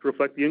to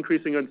reflect the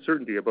increasing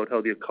uncertainty about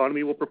how the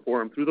economy will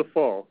perform through the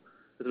fall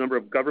as a number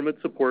of government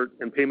support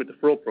and payment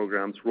deferral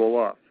programs roll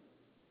off.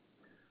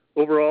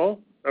 Overall,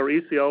 our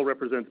ACL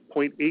represents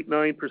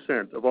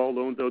 0.89% of all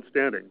loans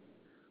outstanding,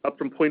 up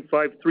from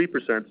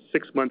 0.53%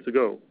 6 months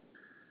ago.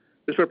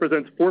 This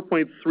represents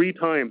 4.3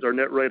 times our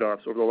net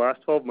write-offs over the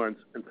last 12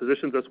 months and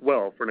positions us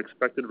well for an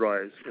expected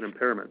rise in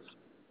impairments.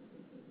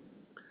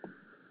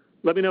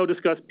 Let me now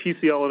discuss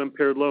PCL and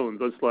impaired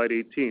loans on slide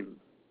 18.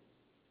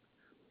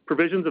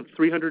 Provisions of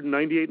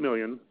 $398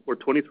 million, or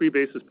 23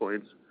 basis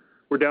points,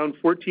 were down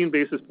 14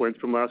 basis points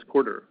from last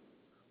quarter,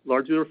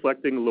 largely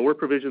reflecting lower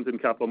provisions in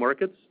capital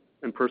markets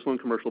and personal and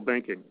commercial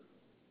banking.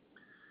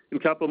 In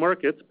capital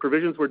markets,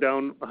 provisions were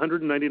down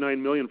 $199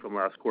 million from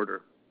last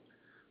quarter.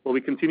 While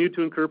we continued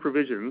to incur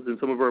provisions in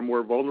some of our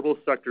more vulnerable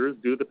sectors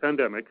due to the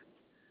pandemic,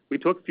 we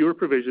took fewer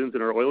provisions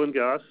in our oil and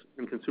gas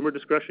and consumer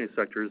discretionary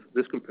sectors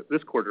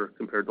this quarter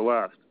compared to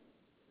last.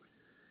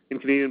 In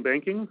Canadian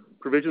banking,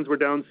 provisions were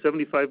down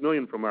 $75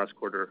 million from last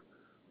quarter,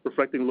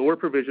 reflecting lower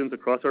provisions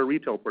across our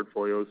retail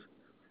portfolios,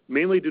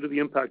 mainly due to the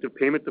impact of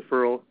payment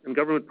deferral and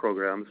government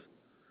programs.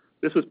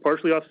 This was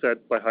partially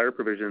offset by higher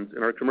provisions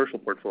in our commercial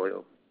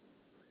portfolio.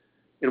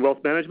 In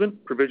wealth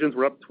management, provisions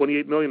were up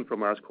 $28 million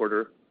from last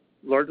quarter,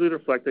 largely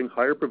reflecting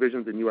higher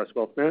provisions in U.S.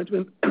 wealth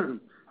management,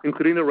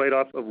 including the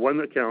write-off of one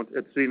account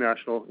at City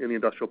National in the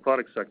industrial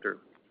products sector.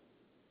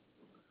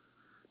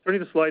 Turning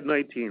to slide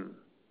 19.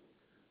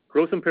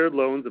 Gross impaired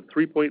loans of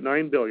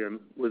 $3.9 billion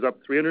was up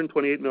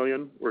 $328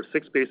 million, or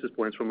 6 basis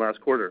points from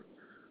last quarter,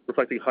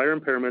 reflecting higher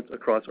impairments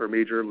across our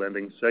major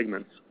lending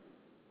segments.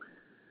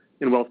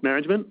 In wealth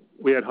management,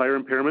 we had higher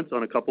impairments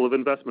on a couple of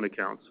investment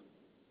accounts.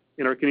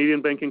 In our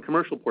Canadian banking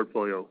commercial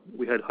portfolio,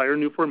 we had higher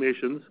new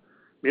formations,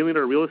 mainly in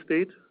our real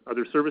estate,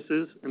 other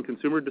services, and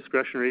consumer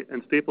discretionary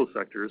and staple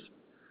sectors,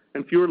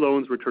 and fewer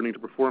loans returning to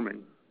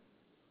performing.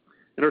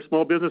 In our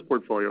small business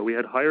portfolio, we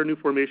had higher new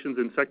formations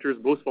in sectors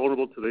most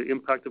vulnerable to the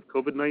impact of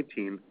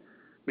COVID-19,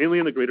 mainly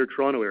in the Greater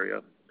Toronto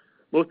area,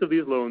 Most of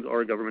these loans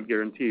are government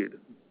guaranteed.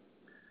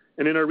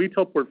 And in our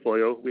retail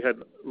portfolio, we had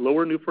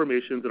lower new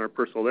formations in our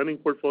personal lending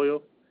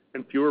portfolio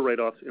and fewer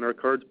write-offs in our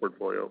cards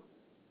portfolio.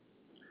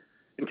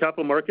 In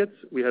capital markets,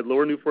 we had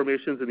lower new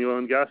formations in the oil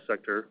and gas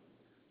sector,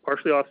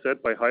 partially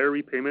offset by higher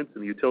repayments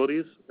in the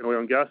utilities and oil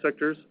and gas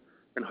sectors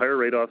and higher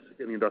write-offs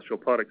in the industrial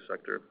products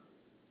sector.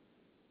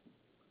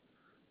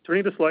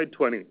 Turning to slide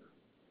 20,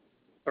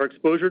 our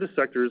exposure to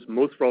sectors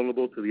most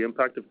vulnerable to the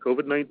impact of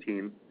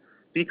COVID-19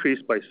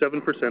 decreased by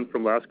 7%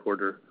 from last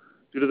quarter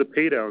due to the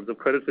paydowns of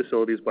credit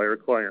facilities by our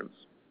clients.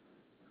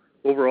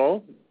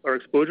 Overall, our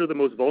exposure to the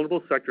most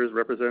vulnerable sectors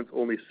represents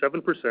only 7%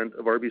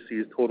 of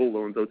RBC's total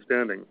loans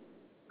outstanding.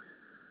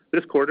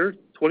 This quarter,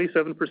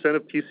 27%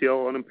 of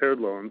PCL on impaired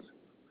loans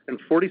and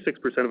 46%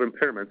 of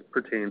impairments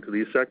pertain to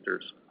these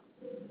sectors.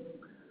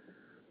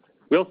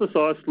 We also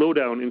saw a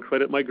slowdown in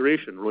credit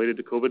migration related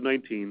to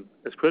COVID-19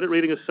 as credit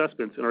rating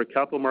assessments in our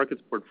capital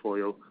markets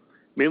portfolio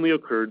mainly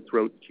occurred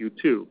throughout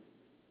Q2.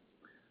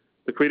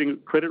 The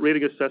credit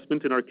rating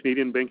assessment in our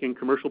Canadian banking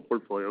commercial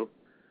portfolio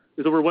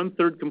is over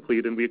one-third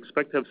complete, and we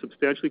expect to have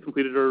substantially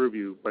completed our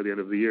review by the end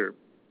of the year.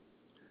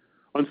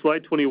 On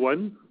slide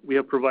 21, we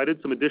have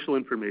provided some additional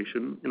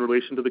information in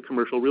relation to the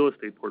commercial real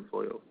estate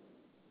portfolio.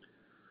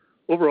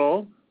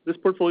 Overall, this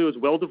portfolio is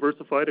well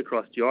diversified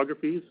across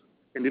geographies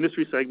and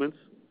industry segments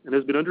and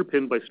has been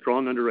underpinned by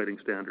strong underwriting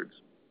standards.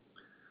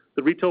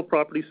 The retail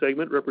property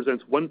segment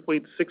represents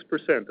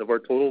 1.6% of our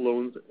total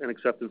loans and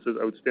acceptances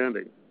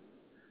outstanding.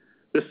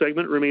 This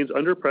segment remains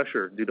under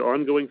pressure due to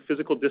ongoing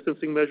physical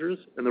distancing measures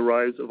and the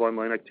rise of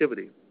online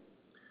activity.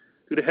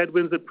 Due to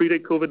headwinds that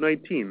predate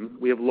COVID-19,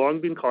 we have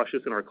long been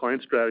cautious in our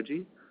client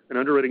strategy and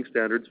underwriting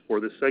standards for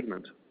this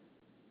segment.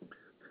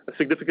 A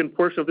significant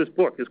portion of this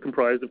book is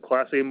comprised of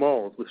Class A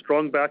malls with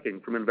strong backing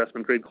from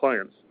investment-grade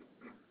clients,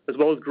 as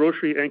well as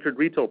grocery-anchored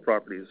retail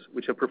properties,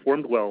 which have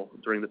performed well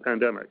during the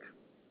pandemic.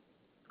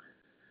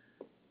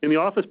 In the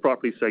office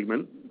property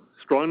segment,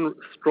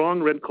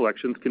 strong rent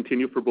collections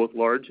continue for both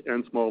large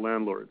and small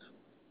landlords.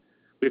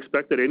 We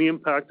expect that any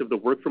impact of the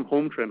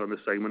work-from-home trend on this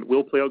segment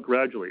will play out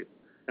gradually,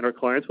 and our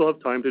clients will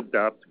have time to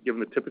adapt given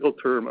the typical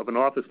term of an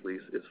office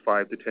lease is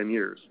 5 to 10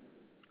 years.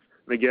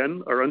 And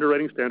again, our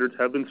underwriting standards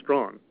have been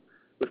strong,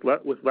 with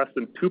less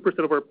than 2%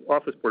 of our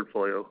office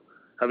portfolio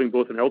having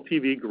both an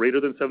LTV greater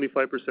than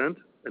 75%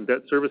 and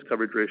debt service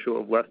coverage ratio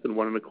of less than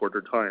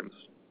 1.25 times.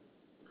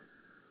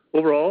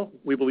 Overall,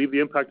 we believe the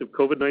impact of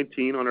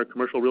COVID-19 on our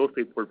commercial real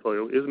estate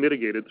portfolio is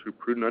mitigated through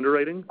prudent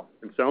underwriting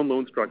and sound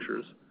loan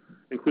structures,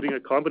 including a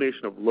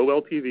combination of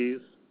low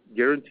LTVs,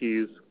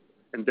 guarantees,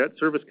 and debt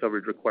service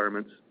coverage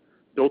requirements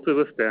built to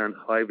withstand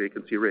high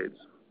vacancy rates.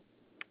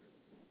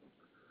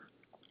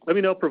 Let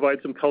me now provide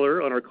some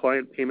color on our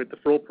client payment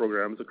deferral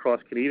programs across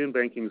Canadian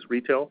Banking's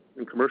retail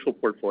and commercial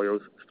portfolios,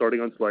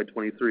 starting on slide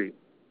 23.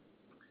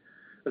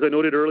 As I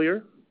noted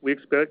earlier, we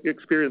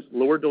experienced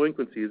lower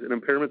delinquencies and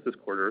impairments this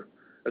quarter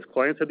as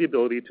clients had the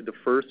ability to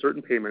defer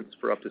certain payments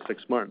for up to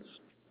 6 months.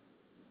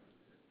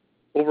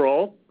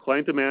 Overall,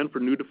 client demand for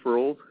new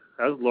deferrals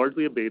has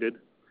largely abated,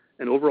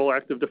 and overall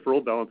active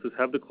deferral balances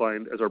have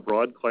declined as our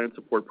broad client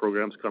support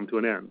programs come to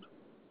an end.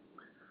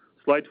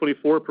 Slide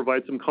 24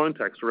 provides some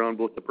context around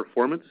both the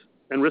performance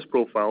and risk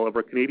profile of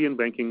our Canadian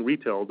Banking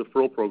retail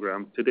deferral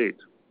program to date.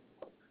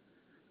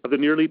 Of the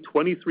nearly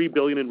 $23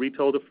 billion in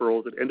retail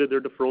deferrals that ended their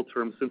deferral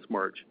term since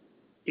March,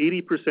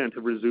 80%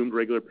 have resumed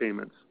regular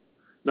payments.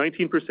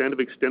 19% have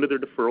extended their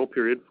deferral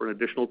period for an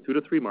additional 2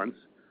 to 3 months,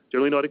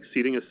 generally not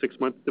exceeding a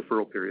 6-month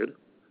deferral period,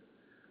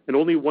 and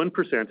only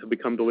 1% have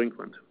become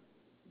delinquent.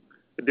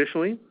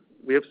 Additionally,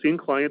 we have seen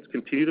clients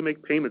continue to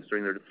make payments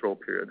during their deferral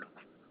period.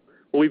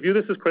 While we view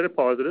this as credit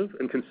positive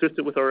and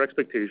consistent with our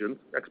expectations,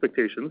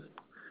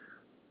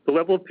 the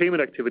level of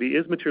payment activity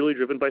is materially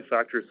driven by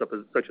factors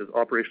such as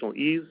operational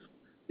ease,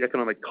 the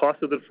economic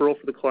cost of the deferral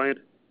for the client,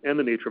 and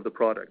the nature of the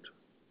product.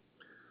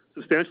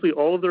 Substantially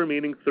all of the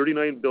remaining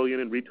 $39 billion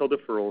in retail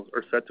deferrals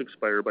are set to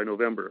expire by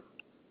November.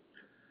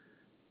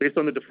 Based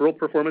on the deferral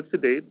performance to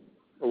date,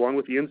 along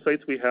with the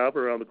insights we have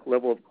around the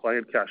level of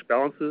client cash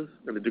balances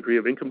and the degree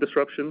of income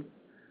disruption,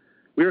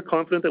 we are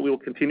confident that we will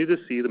continue to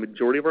see the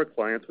majority of our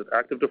clients with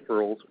active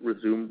deferrals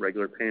resume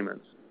regular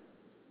payments.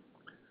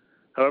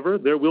 However,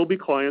 there will be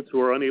clients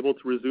who are unable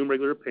to resume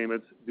regular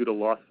payments due to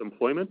loss of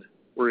employment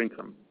or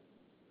income.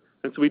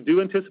 And so we do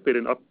anticipate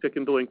an uptick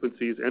in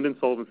delinquencies and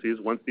insolvencies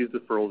once these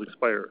deferrals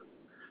expire,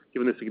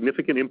 given the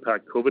significant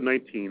impact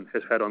COVID-19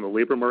 has had on the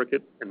labor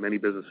market and many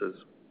businesses.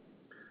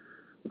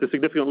 With a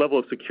significant level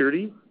of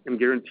security and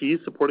guarantees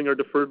supporting our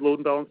deferred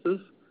loan balances,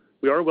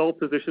 we are well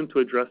positioned to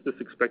address this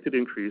expected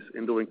increase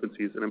in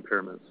delinquencies and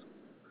impairments.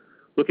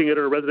 Looking at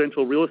our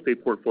residential real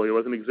estate portfolio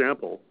as an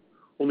example,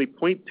 only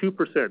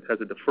 0.2% has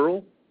a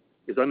deferral,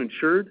 is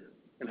uninsured,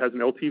 and has an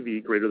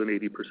LTV greater than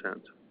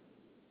 80%.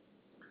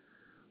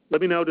 Let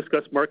me now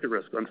discuss market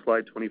risk on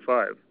slide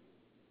 25.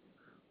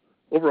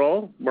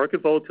 Overall,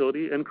 market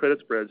volatility and credit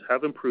spreads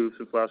have improved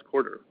since last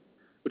quarter,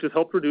 which has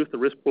helped reduce the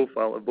risk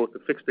profile of both the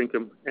fixed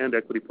income and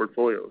equity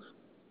portfolios.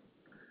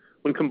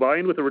 When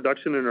combined with a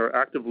reduction in our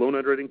active loan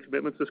underwriting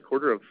commitments this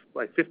quarter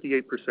by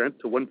 58%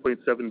 to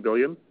 $1.7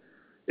 billion,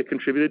 it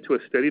contributed to a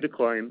steady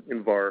decline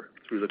in VAR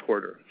through the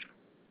quarter.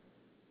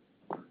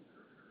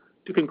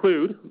 To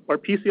conclude, our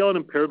PCL and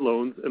impaired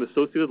loans and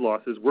associated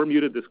losses were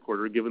muted this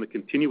quarter given the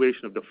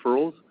continuation of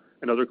deferrals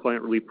and other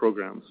client relief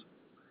programs.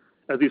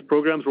 As these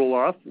programs roll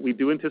off, we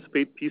do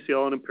anticipate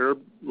PCL and impaired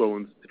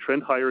loans to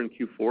trend higher in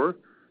Q4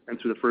 and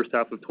through the first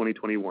half of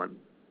 2021.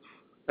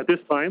 At this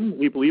time,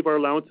 we believe our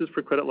allowances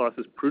for credit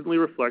losses prudently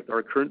reflect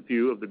our current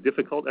view of the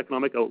difficult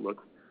economic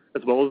outlook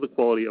as well as the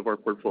quality of our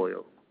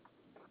portfolio.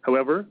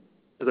 However,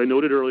 as I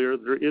noted earlier,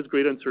 there is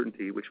great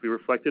uncertainty, which we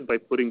reflected by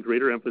putting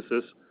greater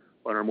emphasis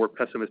on our more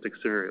pessimistic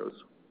scenarios.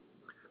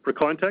 For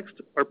context,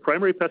 our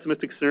primary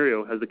pessimistic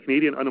scenario has the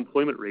Canadian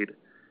unemployment rate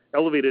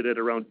elevated at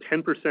around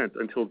 10%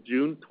 until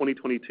June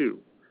 2022,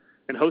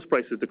 and house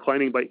prices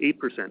declining by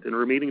 8% and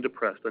remaining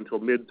depressed until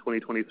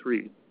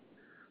mid-2023.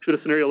 Should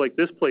a scenario like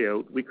this play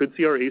out, we could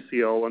see our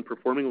ACL on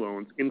performing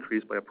loans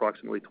increase by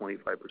approximately 25%.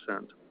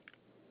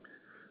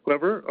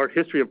 However, our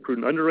history of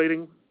prudent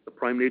underwriting, the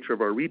prime nature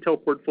of our retail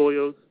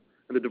portfolios,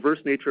 and the diverse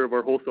nature of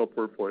our wholesale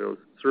portfolios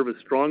serve as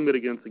strong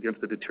mitigants against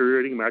the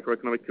deteriorating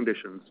macroeconomic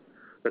conditions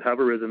that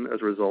have arisen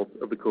as a result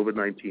of the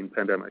COVID-19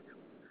 pandemic.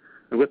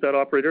 And with that,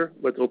 operator,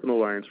 let's open the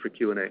lines for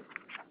Q&A.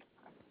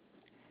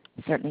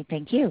 Certainly,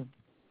 thank you.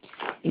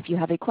 If you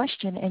have a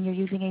question and you're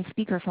using a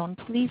speakerphone,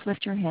 please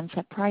lift your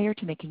handset prior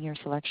to making your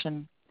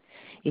selection.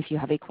 If you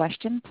have a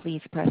question,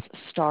 please press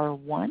star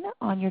 1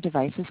 on your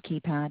device's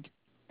keypad.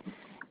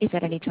 If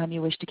at any time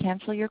you wish to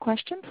cancel your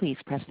question, please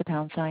press the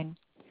pound sign.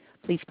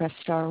 Please press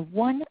star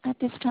 1 at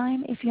this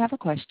time if you have a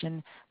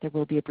question. There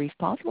will be a brief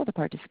pause while the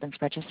participants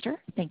register.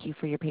 Thank you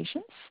for your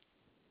patience.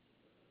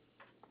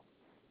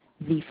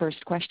 The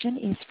first question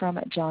is from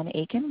John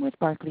Aiken with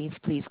Barclays.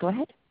 Please go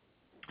ahead.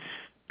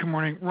 Good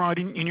morning. Rod,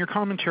 in your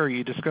commentary,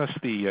 you discussed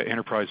the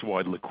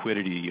enterprise-wide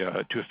liquidity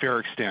to a fair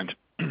extent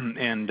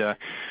and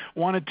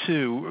wanted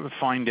to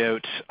find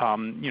out,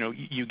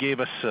 you gave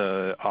us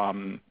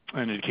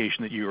an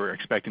indication that you were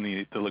expecting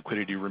the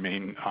liquidity to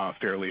remain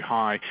fairly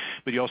high,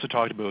 but you also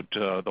talked about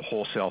the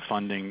wholesale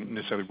funding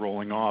necessarily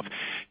rolling off.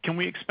 Can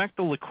we expect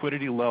the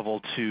liquidity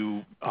level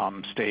to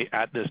stay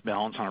at this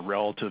balance on a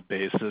relative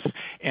basis?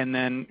 And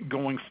then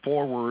going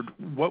forward,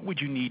 what would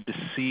you need to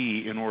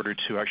see in order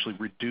to actually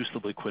reduce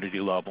the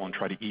liquidity level and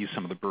try to ease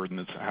some of the burden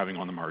it's having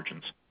on the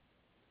margins?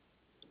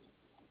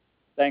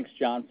 Thanks,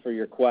 John, for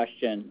your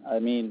question. I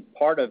mean,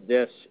 part of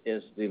this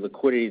is the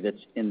liquidity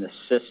that's in the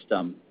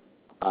system,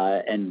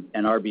 and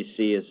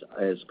RBC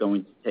is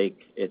going to take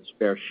its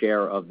fair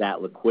share of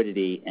that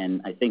liquidity,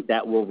 and I think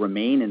that will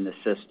remain in the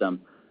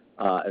system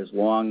as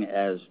long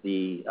as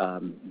the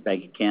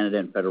Bank of Canada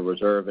and Federal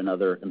Reserve and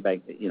other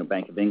Bank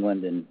of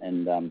England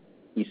and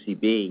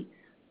ECB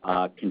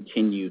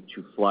continue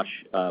to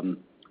flush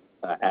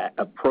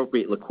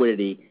appropriate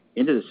liquidity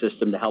into the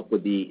system to help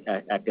with the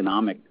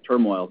economic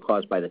turmoil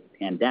caused by the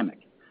pandemic.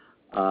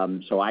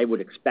 So I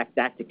would expect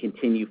that to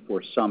continue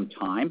for some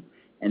time.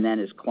 And then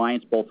as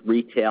clients, both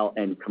retail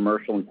and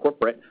commercial and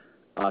corporate,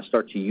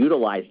 start to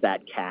utilize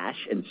that cash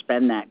and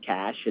spend that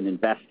cash and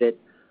invest it,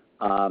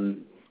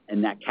 and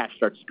that cash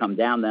starts to come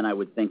down, then I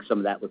would think some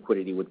of that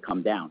liquidity would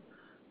come down.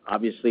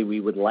 Obviously, we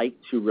would like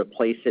to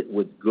replace it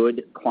with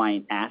good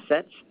client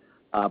assets,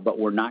 but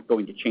we're not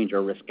going to change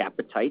our risk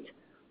appetite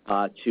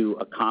to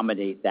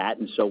accommodate that,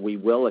 and so we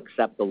will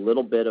accept a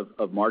little bit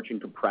of margin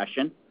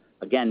compression.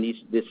 Again,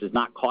 this is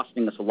not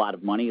costing us a lot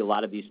of money. A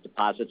lot of these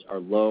deposits are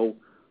low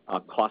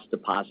cost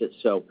deposits,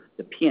 so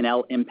the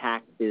P&L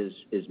impact is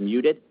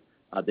muted.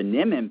 The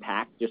NIM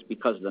impact, just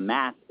because of the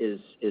math, is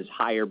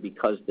higher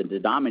because the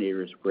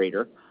denominator is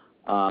greater.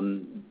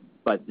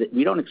 But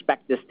we don't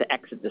expect this to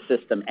exit the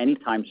system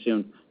anytime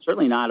soon,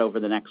 certainly not over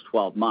the next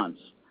 12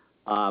 months.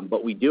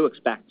 But we do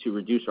expect to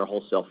reduce our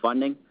wholesale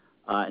funding.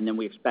 And then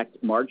we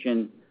expect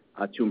margin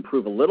to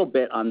improve a little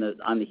bit on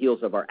the heels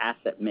of our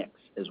asset mix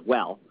as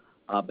well.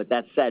 But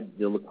that said,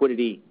 the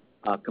liquidity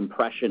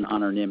compression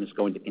on our NIM is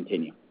going to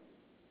continue.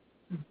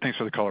 Thanks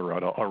for the color,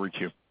 Rod. I'll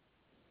requeue.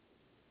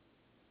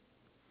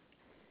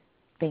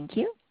 Thank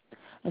you.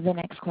 The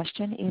next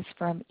question is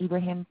from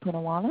Ebrahim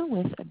Poonawala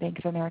with Bank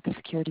of America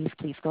Securities.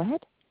 Please go ahead.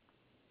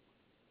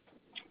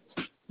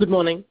 Good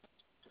morning.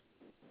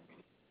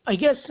 I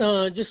guess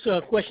just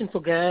a question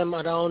for Graham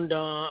around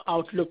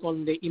outlook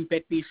on the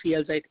impaired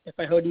PCLs. If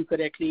I heard you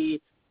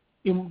correctly,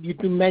 you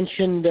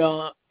mentioned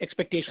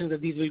expectations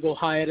that these will go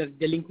higher as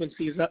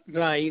delinquencies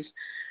rise.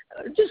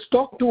 Just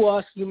talk to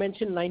us. You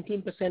mentioned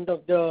 19%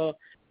 of the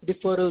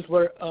deferrals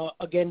were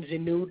again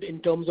renewed in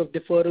terms of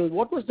deferral.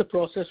 What was the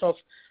process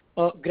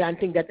of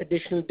granting that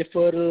additional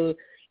deferral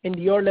and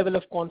your level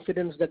of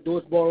confidence that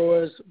those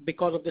borrowers,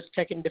 because of this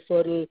second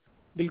deferral,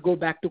 will go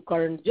back to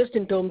current, just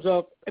in terms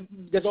of,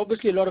 there's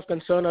obviously a lot of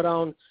concern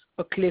around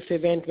a cliff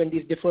event when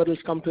these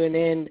deferrals come to an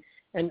end,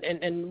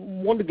 and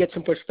want to get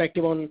some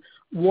perspective on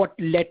what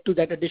led to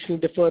that additional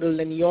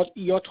deferral and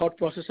your thought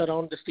process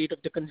around the state of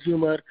the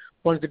consumer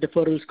once the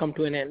deferrals come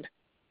to an end.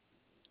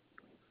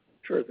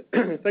 Sure.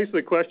 Thanks for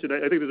the question.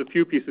 I think there's a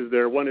few pieces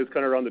there. One is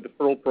kind of around the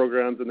deferral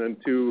programs, and then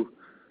two,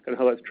 kind of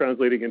how that's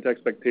translating into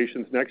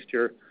expectations next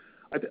year.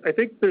 I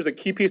think there's a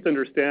key piece to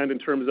understand in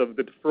terms of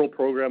the deferral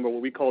program, or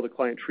what we call the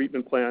client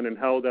treatment plan, and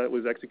how that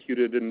was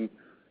executed and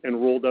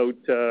rolled out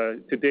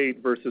to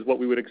date versus what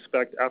we would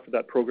expect after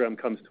that program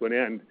comes to an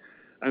end.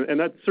 And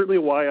that's certainly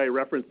why I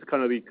referenced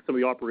kind of some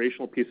of the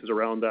operational pieces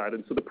around that.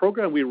 And so the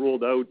program we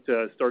rolled out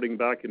starting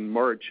back in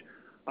March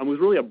was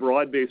really a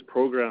broad-based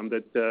program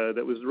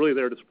that was really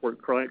there to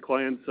support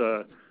clients.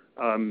 It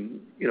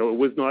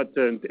was not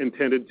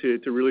intended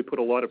to really put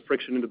a lot of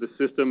friction into the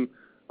system,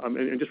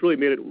 and just really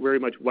made it very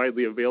much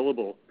widely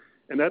available.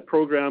 And that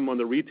program on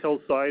the retail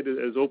side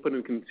is open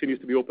and continues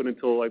to be open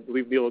until, I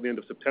believe, Neil, at the end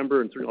of September,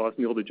 and certainly I'll ask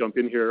Neil to jump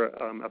in here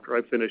after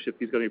I finish if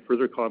he's got any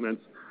further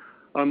comments.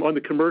 On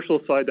the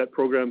commercial side, that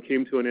program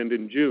came to an end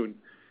in June.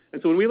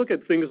 And so when we look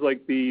at things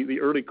like the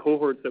early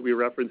cohorts that we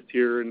referenced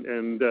here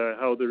and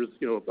how there's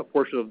a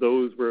portion of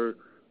those where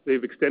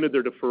they've extended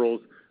their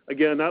deferrals,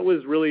 again, that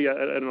was really at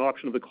an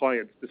option of the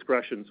client's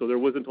discretion. So there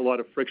wasn't a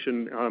lot of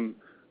friction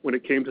when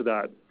it came to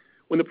that.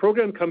 When the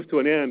program comes to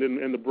an end,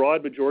 and the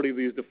broad majority of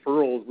these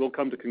deferrals will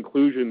come to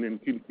conclusion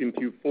in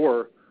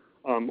Q4,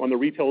 on the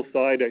retail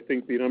side, I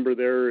think the number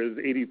there is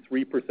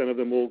 83% of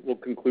them will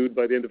conclude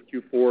by the end of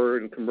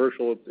Q4. In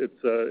commercial,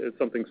 it's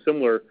something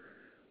similar.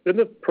 Then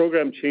the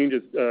program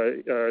changes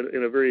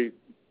in a very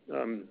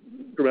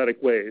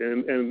dramatic way,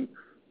 and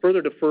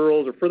further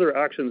deferrals or further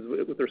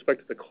actions with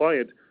respect to the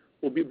client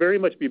will very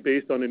much be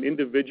based on an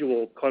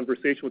individual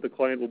conversation with the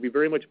client, will be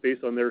very much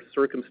based on their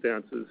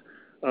circumstances.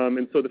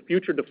 And so the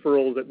future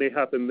deferrals that may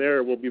happen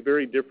there will be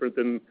very different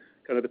than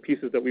kind of the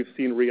pieces that we've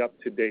seen re-up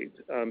to date.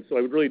 So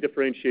I would really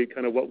differentiate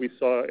kind of what we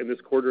saw in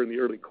this quarter in the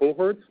early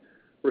cohorts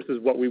versus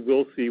what we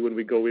will see when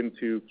we go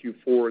into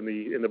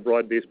Q4 and the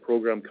broad-based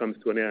program comes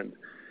to an end.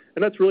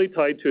 And that's really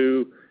tied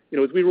to,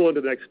 as we roll into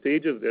the next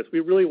stage of this,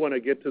 we really want to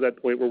get to that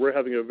point where we're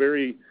having a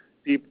very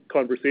deep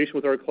conversation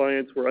with our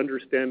clients. We're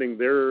understanding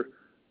their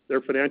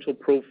financial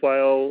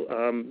profile,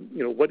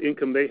 what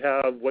income they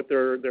have, what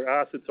their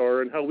assets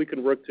are, and how we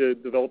can work to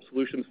develop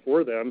solutions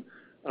for them,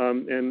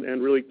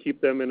 and really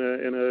keep them in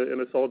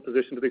a solid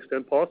position to the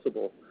extent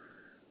possible.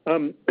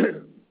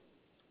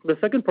 The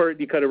second part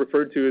you kind of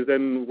referred to is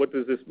then what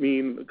does this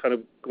mean kind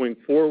of going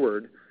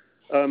forward?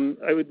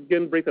 I would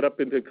again break that up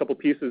into a couple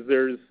pieces.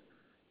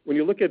 When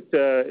you look at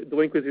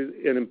delinquencies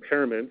and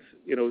impairments,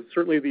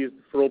 certainly these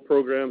deferral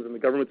programs and the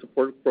government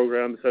support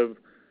programs have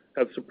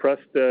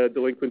suppressed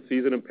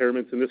delinquencies and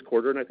impairments in this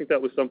quarter, and I think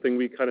that was something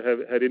we kind of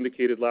had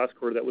indicated last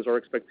quarter. That was our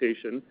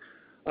expectation.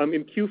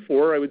 In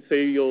Q4, I would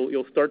say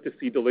you'll start to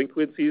see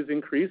delinquencies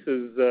increase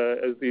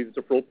as these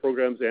deferral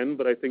programs end,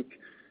 but I think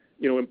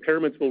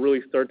impairments will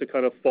really start to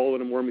kind of fall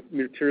in a more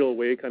material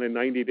way, kind of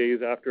 90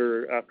 days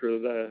after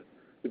the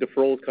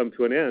deferrals come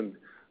to an end.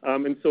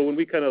 And so when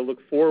we kind of look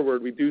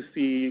forward, we do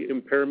see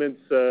impairments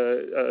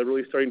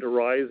really starting to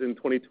rise in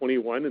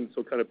 2021, and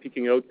so kind of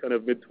peaking out kind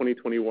of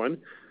mid-2021.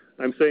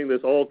 I'm saying this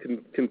all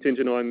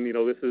contingent on,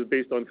 this is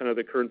based on kind of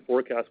the current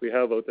forecasts we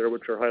have out there,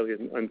 which are highly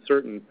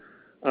uncertain.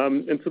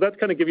 And so that's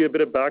kind of give you a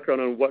bit of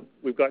background on what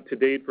we've got to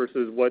date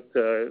versus what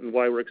and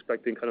why we're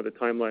expecting kind of the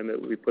timeline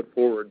that we put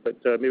forward. But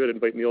maybe I'd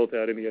invite Neil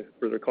to add any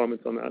further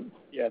comments on that.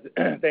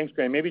 Yeah, thanks,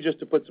 Graham. Maybe just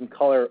to put some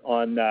color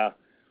on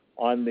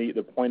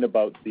the point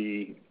about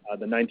the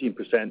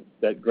 19%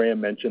 that Graham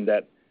mentioned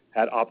that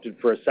had opted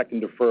for a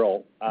second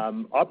deferral.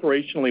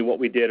 Operationally, what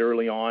we did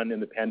early on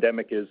in the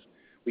pandemic is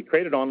we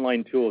created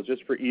online tools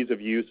just for ease of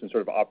use and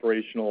sort of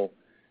operational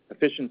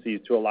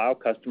efficiencies to allow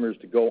customers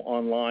to go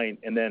online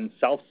and then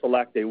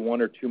self-select a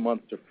 1 or 2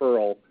 month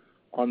deferral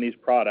on these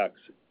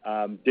products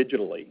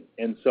digitally.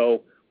 And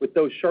so with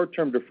those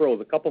short-term deferrals,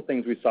 a couple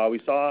things we saw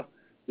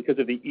because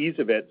of the ease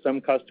of it,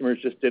 some customers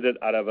just did it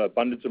out of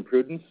abundance and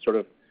prudence, sort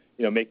of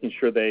making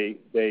sure they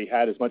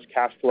had as much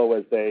cash flow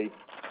as they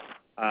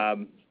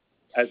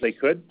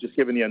could, just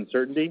given the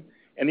uncertainty.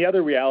 And the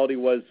other reality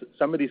was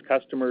some of these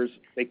customers,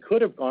 they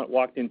could have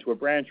walked into a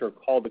branch or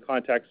called the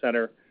contact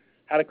center,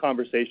 had a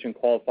conversation,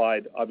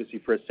 qualified obviously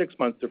for a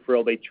 6-month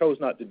deferral. They chose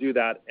not to do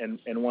that and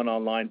went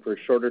online for a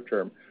shorter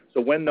term.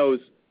 So when those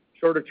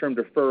shorter term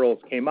deferrals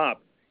came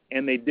up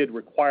and they did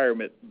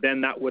requirement,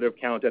 then that would have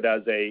counted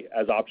as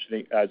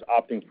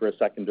opting for a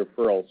second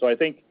deferral. So I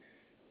think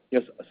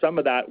some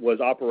of that was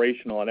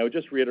operational, and I would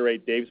just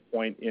reiterate Dave's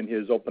point in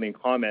his opening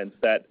comments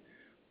that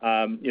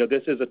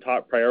this is a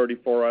top priority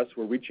for us.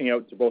 We're reaching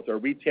out to both our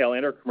retail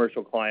and our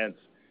commercial clients.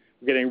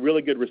 We're getting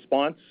really good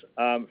response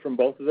from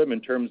both of them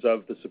in terms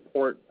of the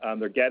support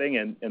they're getting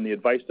and the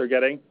advice they're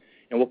getting,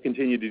 and we'll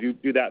continue to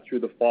do that through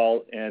the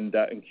fall and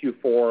in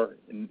Q4.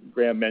 And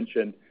Graham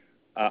mentioned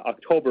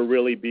October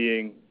really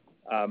being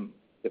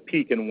the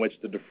peak in which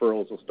the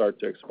deferrals will start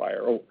to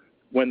expire, or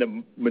when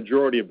the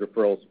majority of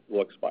deferrals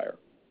will expire.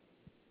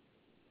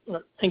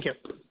 Thank you.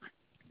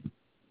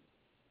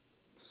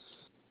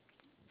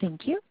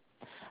 Thank you.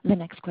 The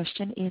next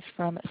question is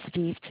from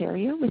Steve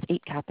Theriault with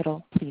Eight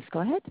Capital. Please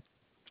go ahead.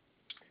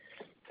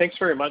 Thanks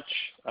very much.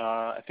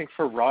 I think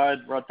for Rod,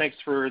 thanks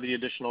for the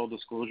additional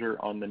disclosure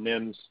on the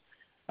NIMS.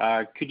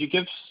 Could you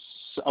give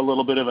a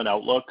little bit of an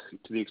outlook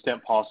to the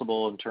extent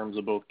possible in terms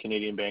of both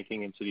Canadian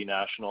Banking and City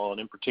National? And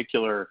in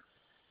particular,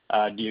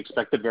 do you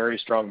expect a very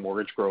strong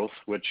mortgage growth,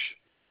 which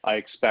I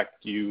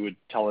expect you would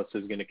tell us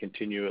is going to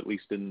continue at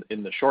least in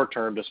the short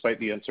term, despite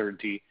the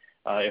uncertainty?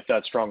 If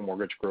that strong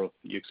mortgage growth,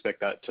 you expect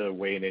that to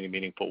weigh in any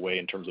meaningful way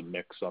in terms of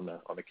mix on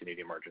the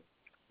Canadian margin?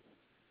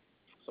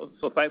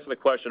 So thanks for the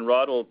question.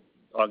 Rod will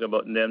talk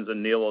about NIMS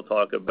and Neil will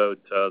talk about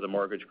the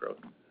mortgage growth.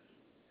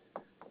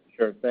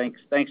 Sure. Thanks,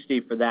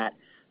 Steve, for that.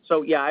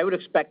 So, yeah, I would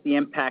expect the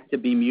impact to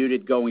be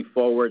muted going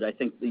forward. I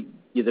think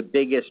the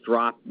biggest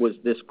drop was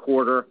this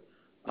quarter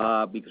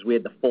because we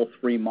had the full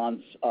 3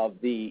 months of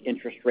the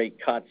interest rate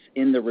cuts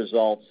in the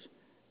results.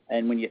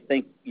 And when you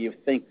think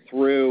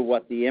through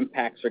what the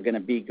impacts are going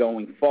to be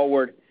going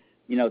forward,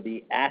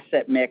 the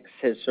asset mix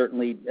has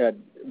certainly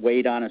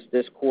weighed on us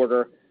this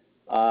quarter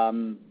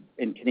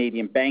in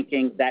Canadian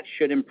Banking. That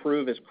should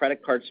improve as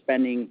credit card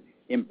spending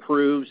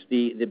improves.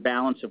 The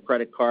balance of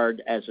credit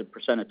card as a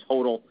percent of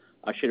total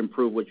should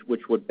improve, which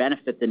would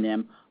benefit the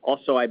NIM.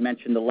 Also, I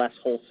mentioned the less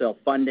wholesale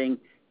funding.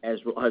 As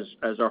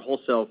our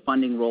wholesale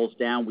funding rolls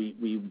down,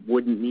 we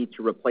wouldn't need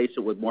to replace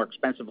it with more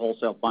expensive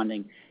wholesale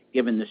funding,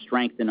 given the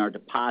strength in our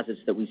deposits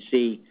that we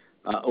see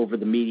over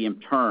the medium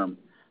term.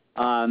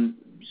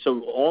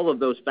 So all of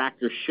those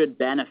factors should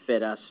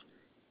benefit us,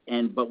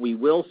 but we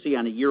will see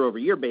on a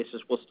year-over-year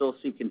basis, we'll still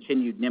see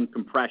continued NIM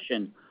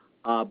compression,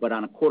 but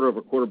on a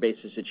quarter-over-quarter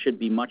basis, it should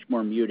be much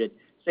more muted.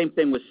 Same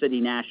thing with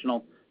City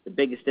National. The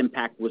biggest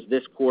impact was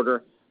this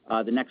quarter.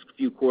 The next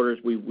few quarters,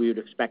 we would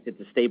expect it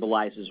to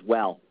stabilize as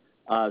well.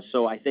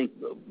 So I think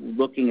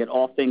looking at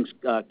all things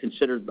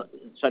considered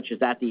such as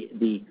that,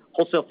 the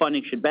wholesale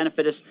funding should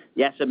benefit us,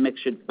 the asset mix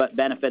should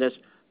benefit us,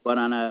 but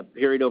on a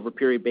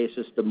period-over-period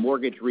basis, the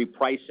mortgage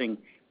repricing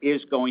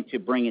is going to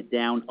bring it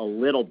down a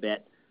little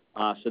bit,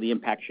 so the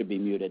impact should be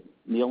muted.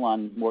 Neil,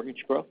 on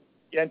mortgage growth?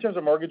 Yeah, in terms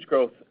of mortgage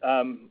growth,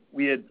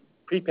 we had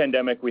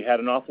pre-pandemic, we had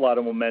an awful lot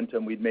of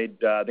momentum. We'd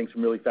made, I think,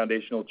 some really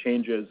foundational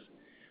changes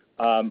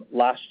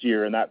last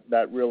year, and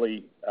that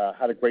really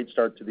had a great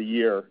start to the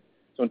year.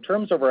 So in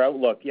terms of our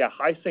outlook, yeah,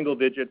 high single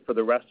digit for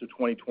the rest of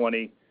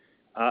 2020.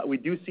 We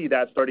do see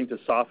that starting to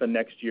soften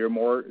next year,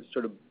 more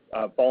sort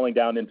of falling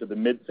down into the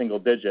mid-single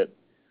digit.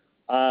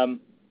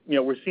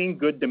 We're seeing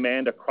good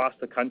demand across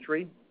the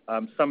country.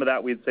 Some of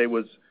that we'd say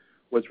was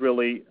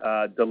really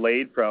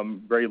delayed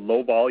from very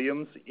low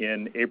volumes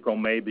in April,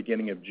 May,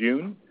 beginning of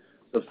June.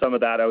 So some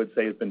of that I would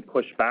say has been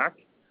pushed back.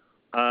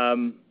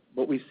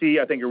 But we see,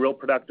 I think, a real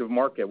productive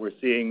market. We're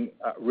seeing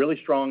really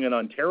strong in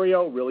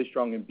Ontario, really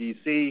strong in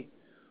BC.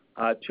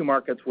 Two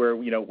markets where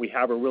we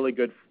have a really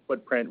good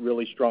footprint,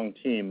 really strong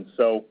team.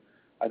 So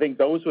I think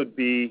those would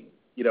be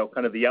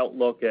kind of the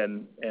outlook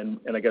and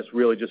I guess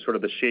really just sort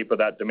of the shape of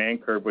that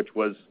demand curve, which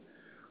was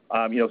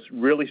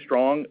really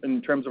strong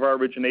in terms of our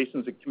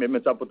originations and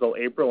commitments up until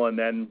April, and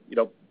then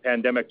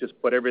pandemic just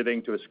put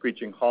everything to a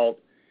screeching halt,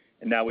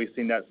 and now we've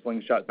seen that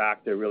slingshot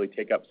back to really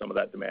take up some of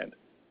that demand.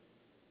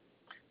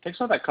 Thanks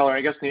for that color.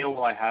 I guess, Neil,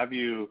 while I have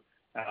you,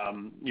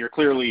 you're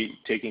clearly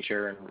taking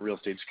share in real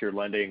estate secured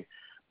lending.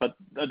 But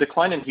a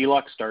decline in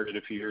HELOC started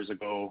a few years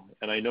ago,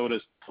 and I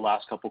noticed the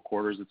last couple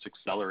quarters it's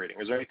accelerating.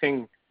 Is there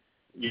anything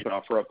you can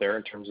offer up there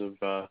in terms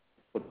of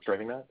what's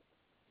driving that?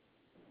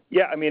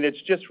 Yeah, I mean,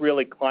 it's just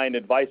really client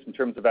advice in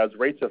terms of as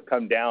rates have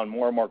come down,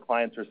 more and more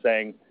clients are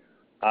saying,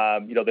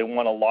 they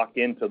want to lock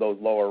into those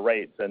lower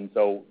rates. And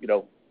so,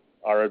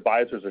 our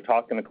advisors are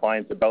talking to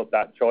clients about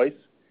that choice.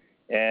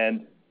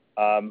 And,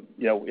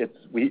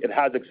 it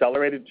has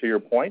accelerated to your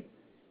point.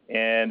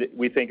 And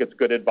we think it's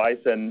good advice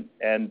and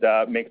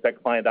makes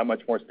that client that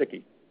much more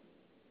sticky.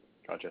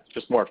 Gotcha.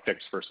 Just more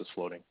fixed versus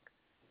floating.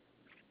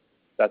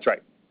 That's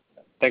right.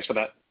 Thanks for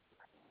that.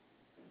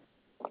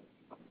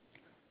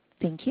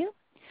 Thank you.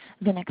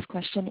 The next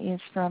question is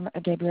from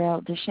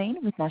Gabriel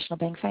Dechaine with National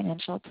Bank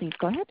Financial. Please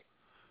go ahead.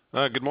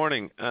 Good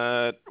morning.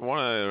 I want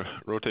to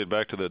rotate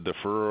back to the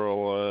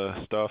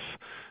deferral stuff.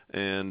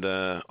 And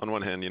on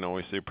one hand,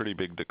 we see a pretty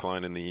big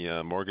decline in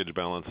the mortgage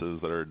balances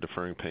that are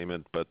deferring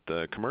payment, but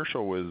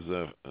commercial was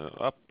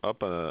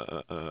up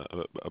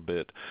a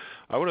bit.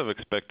 I would have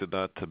expected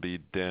that to be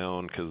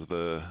down because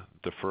the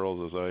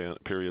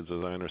deferrals periods,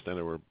 as I understand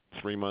it, were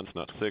 3 months,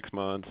 not 6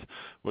 months.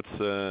 What's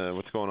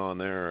going on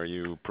there? Are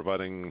you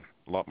providing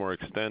a lot more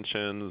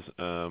extensions?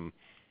 And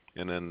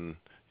then,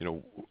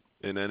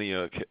 in any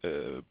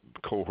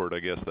cohort, I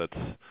guess, that's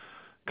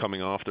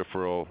coming off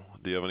deferral,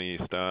 do you have any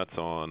stats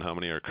on how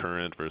many are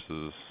current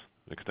versus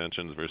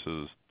extensions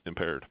versus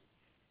impaired?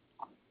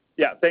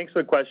 Yeah, thanks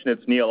for the question.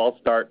 It's Neil. I'll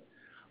start.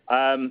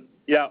 Our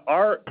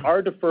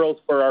deferrals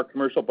for our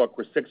commercial book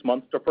were 6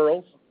 month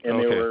deferrals, and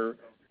okay. They were,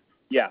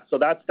 so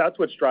that's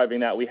what's driving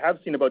that. We have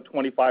seen about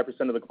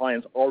 25% of the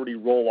clients already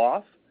roll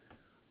off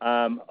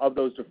of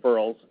those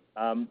deferrals.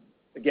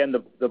 Again,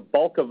 the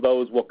bulk of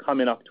those will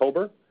come in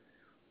October.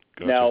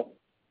 Gotcha. Now,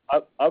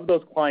 of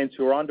those clients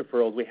who are on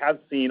deferrals, we have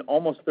seen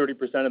almost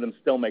 30% of them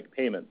still make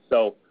payments.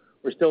 So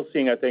we're still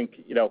seeing, I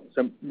think,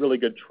 some really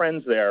good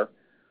trends there.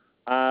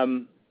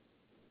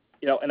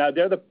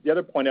 the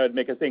other point I would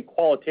make, I think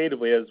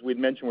qualitatively, as we'd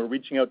mentioned, we're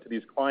reaching out to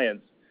these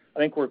clients. I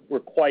think we're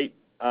quite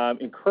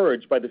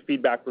encouraged by the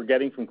feedback we're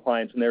getting from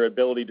clients and their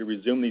ability to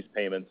resume these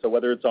payments. So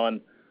whether it's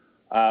on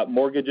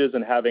mortgages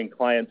and having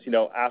clients,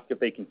 ask if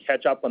they can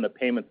catch up on the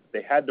payments that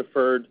they had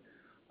deferred,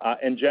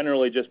 and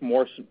generally just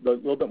a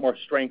little bit more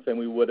strength than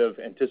we would have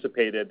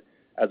anticipated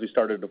as we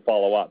started to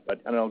follow up. But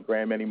I don't know,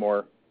 Graham, any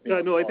more?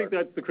 I think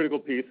that's the critical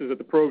piece, is that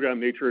the program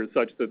nature is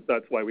such that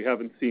that's why we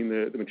haven't seen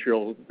the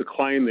material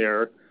decline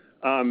there.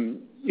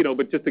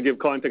 But just to give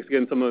context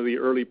again, some of the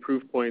early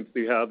proof points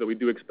we have that we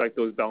do expect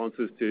those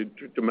balances to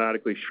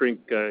dramatically shrink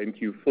in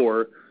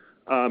Q4.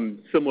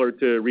 Similar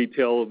to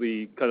retail,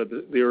 the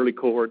early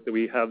cohort that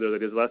we have there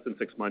that is less than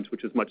 6 months,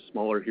 which is much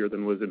smaller here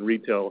than was in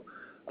retail.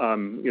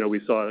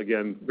 We saw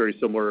again very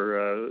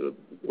similar.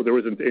 There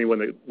wasn't anyone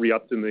that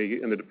re-upped in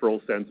the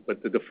deferral sense,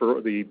 but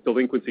the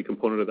delinquency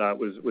component of that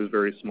was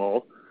very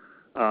small.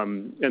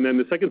 And then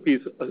the second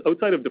piece,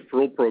 outside of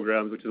deferral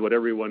programs, which is what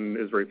everyone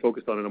is very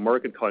focused on in a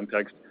market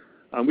context,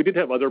 we did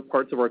have other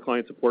parts of our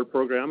client support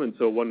program, and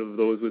so one of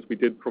those was we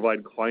did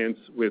provide clients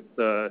with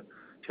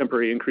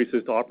temporary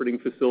increases to operating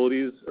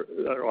facilities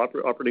or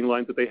operating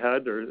lines that they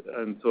had,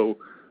 and so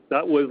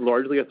that was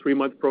largely a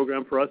 3-month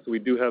program for us. So we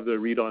do have the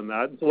read on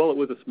that. So while it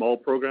was a small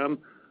program,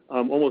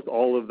 almost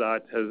all of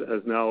that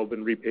has now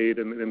been repaid,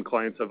 and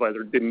clients have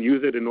either didn't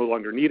use it and no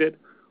longer need it,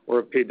 or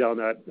have paid down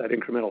that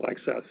incremental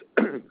excess.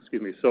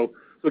 Excuse me. So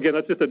again,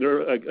 that's just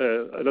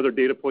another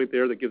data point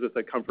there that gives us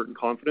that comfort and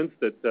confidence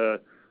that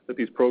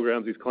these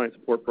programs, these client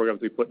support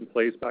programs we put in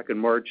place back in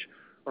March,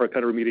 are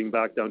kind of remediating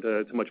back down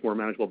to much more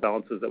manageable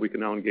balances that we can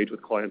now engage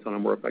with clients on a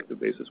more effective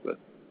basis with.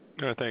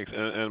 Thanks.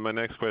 And my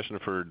next question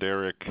for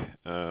Derek.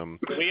 Can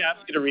we ask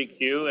you to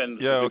re-queue? And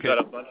yeah, okay. We've got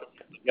a bunch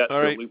of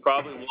all right. We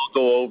probably will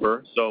go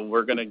over, so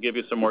we're going to give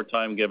you some more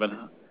time given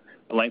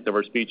the length of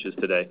our speeches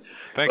today.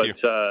 Thank you.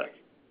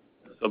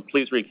 So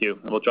please re-queue,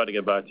 and we'll try to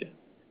get back to you.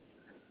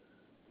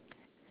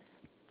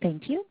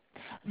 Thank you.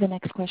 The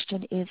next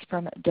question is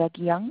from Doug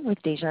Young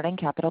with Desjardins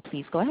Capital.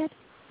 Please go ahead.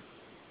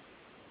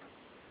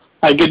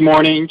 Hi, good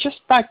morning.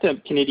 Just back to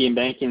Canadian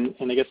banking,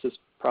 and I guess this is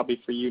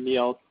probably for you,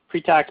 Neil.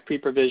 Pre-tax,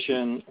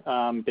 pre-provision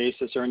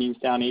basis earnings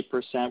down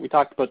 8%. We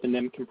talked about the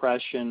NIM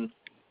compression,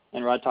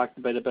 and Rod talked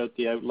a bit about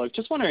the outlook.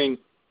 Just wondering,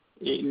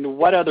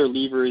 what other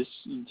levers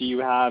do you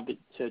have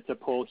to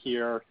pull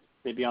here,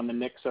 maybe on the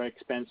mix or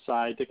expense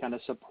side, to kind of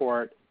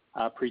support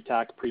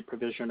pre-tax,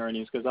 pre-provision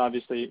earnings? Because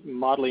obviously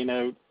modeling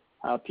out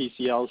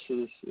PCLs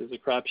is a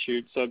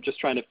crapshoot. So I'm just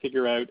trying to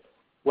figure out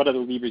what other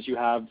levers you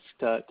have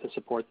to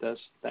support this.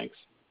 Thanks.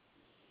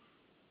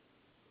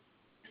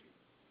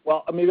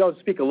 Well, maybe I'll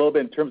speak a little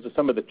bit in terms of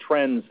some of the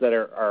trends that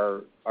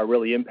are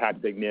really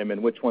impacting NIM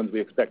and which ones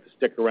we expect to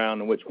stick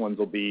around and which ones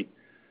will be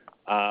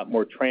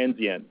more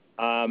transient.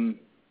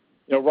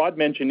 Rod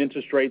mentioned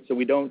interest rates, so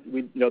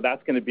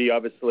that's going to be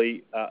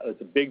obviously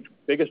it's a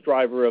biggest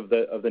driver of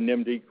the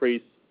NIM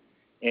decrease,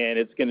 and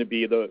it's going to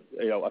be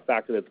a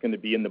factor that's going to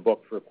be in the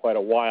book for quite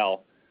a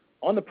while.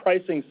 On the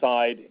pricing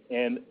side,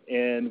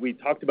 and we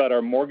talked about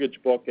our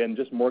mortgage book and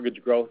just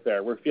mortgage growth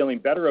there, we're feeling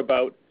better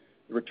about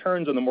the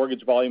returns on the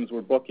mortgage volumes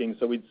we're booking.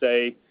 So we'd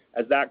say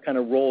as that kind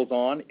of rolls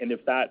on, and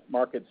if that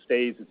market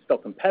stays, it's still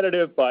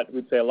competitive, but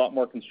we'd say a lot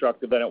more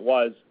constructive than it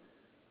was,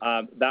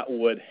 that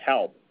would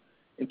help.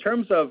 In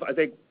terms of, I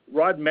think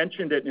Rod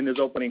mentioned it in his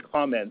opening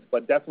comments,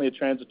 but definitely a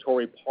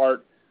transitory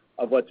part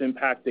of what's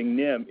impacting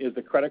NIM is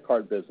the credit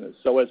card business.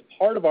 So as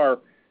part of our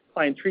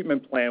client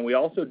treatment plan, we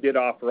also did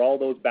offer all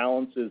those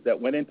balances that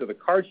went into the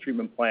cards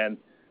treatment plan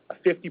a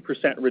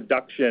 50%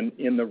 reduction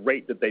in the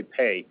rate that they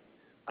pay.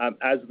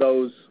 As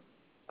those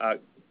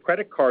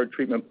credit card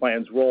treatment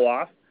plans roll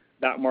off,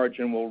 that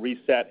margin will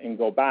reset and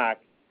go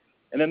back.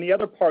 And then the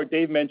other part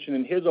Dave mentioned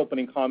in his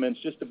opening comments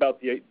just about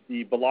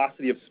the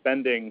velocity of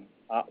spending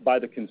by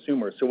the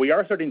consumer. So we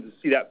are starting to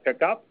see that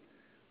pick up.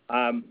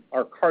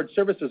 Our card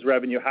services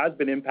revenue has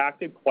been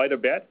impacted quite a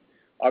bit.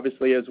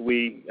 Obviously, as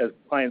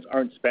clients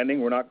aren't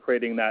spending, we're not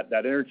creating that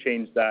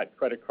interchange, that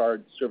credit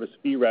card service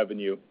fee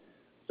revenue.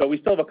 So we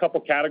still have a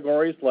couple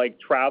categories like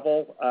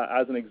travel,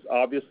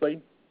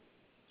 obviously,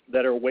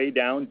 that are way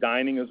down.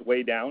 Dining is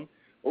way down.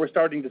 But we're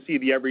starting to see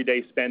the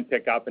everyday spend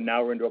pick up, and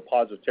now we're into a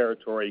positive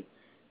territory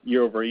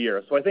year over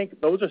year. So I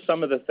think those are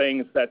some of the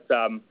things that,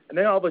 and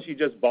then obviously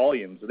just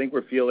volumes. I think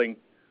we're feeling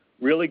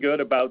really good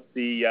about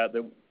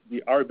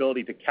our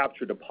ability to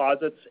capture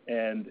deposits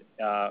and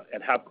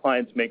have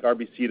clients make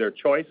RBC their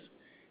choice,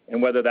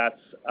 and whether that's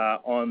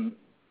on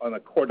a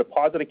core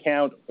deposit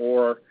account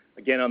or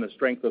again on the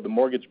strength of the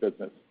mortgage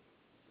business.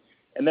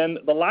 And then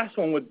the last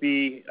one would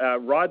be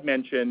Rod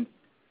mentioned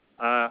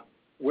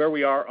where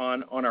we are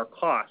on our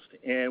cost,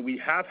 and we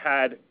have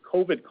had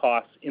COVID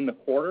costs in the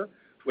quarter,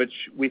 which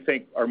we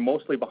think are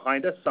mostly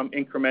behind us, some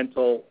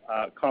incremental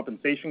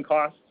compensation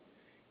costs.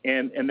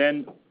 And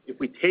then if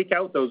we take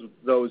out those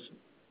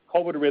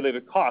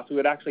COVID-related costs, we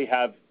would actually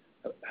have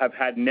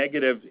had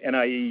negative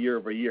NIE year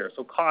over year.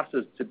 So costs,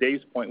 as to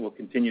Dave's point, will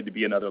continue to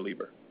be another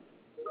lever.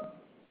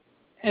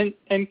 And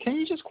can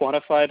you just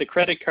quantify the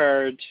credit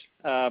card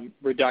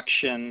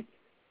reduction?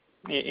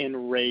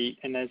 in rate,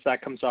 and as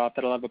that comes off,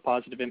 that'll have a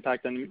positive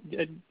impact on.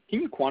 Can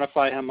you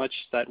quantify how much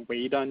that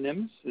weighed on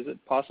NIMS? Is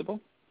it possible?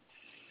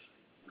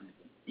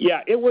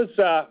 Yeah, it was.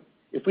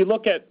 If we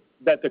look at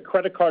that, the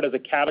credit card as a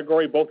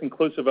category, both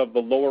inclusive of the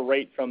lower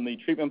rate from the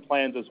treatment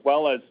plans as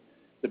well as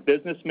the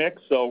business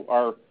mix, so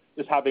our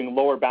just having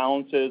lower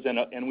balances,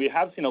 and we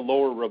have seen a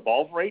lower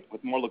revolve rate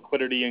with more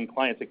liquidity in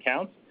clients'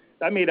 accounts.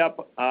 That made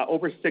up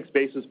over 6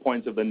 basis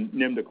points of the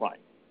NIM decline.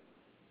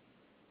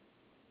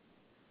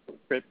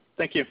 Great.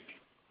 Thank you.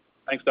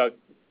 Thanks, Doug.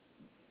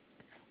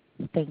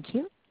 Thank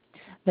you.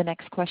 The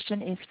next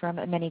question is from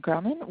Meny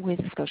Grauman with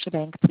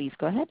Scotiabank. Please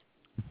go ahead.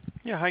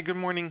 Yeah, hi, good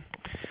morning.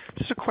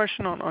 Just a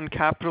question on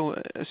capital.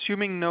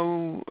 Assuming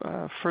no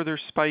further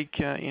spike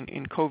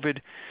in COVID,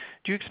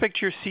 do you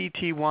expect your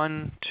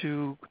CET1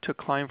 to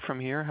climb from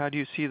here? How do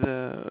you see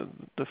the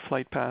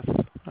flight path?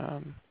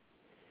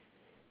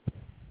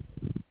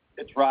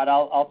 It's Rod.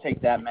 I'll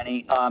take that,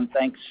 Meny.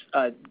 Thanks.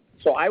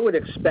 So I would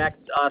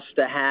expect us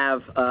to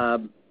have,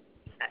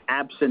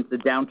 absent the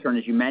downturn,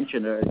 as you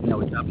mentioned, or a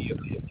W,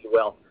 if you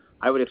will,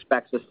 I would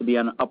expect us to be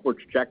on an upward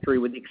trajectory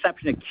with the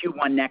exception of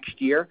Q1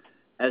 next year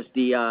as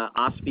the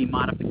OSFI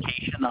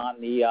modification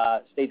on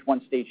the Stage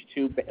 1, Stage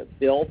 2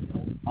 bill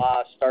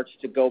starts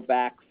to go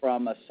back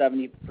from a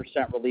 70%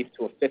 relief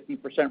to a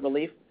 50%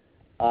 relief.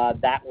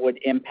 That would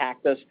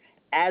impact us,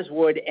 as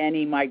would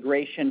any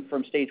migration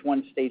from Stage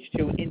 1 to Stage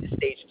 2 into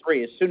Stage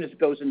 3. As soon as it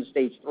goes into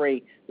Stage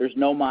 3, there's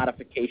no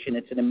modification.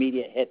 It's an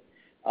immediate hit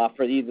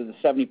for either the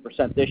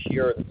 70% this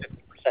year or the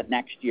 50%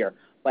 next year.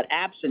 But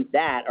absent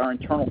that, our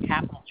internal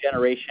capital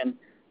generation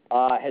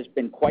has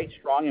been quite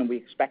strong, and we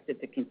expect it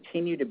to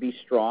continue to be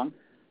strong.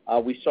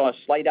 We saw a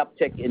slight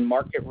uptick in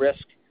market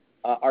risk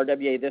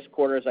RWA this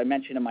quarter. As I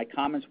mentioned in my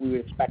comments, we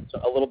would expect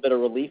a little bit of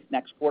relief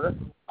next quarter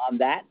on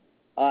that.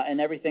 And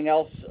everything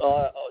else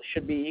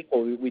should be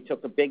equal. We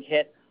took a big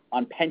hit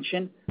on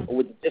pension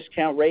with the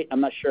discount rate.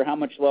 I'm not sure how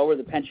much lower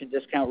the pension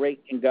discount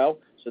rate can go,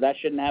 so that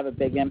shouldn't have a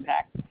big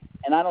impact.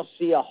 And I don't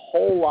see a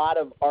whole lot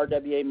of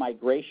RWA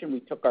migration.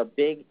 We took our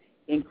big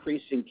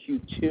increase in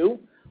Q2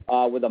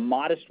 with a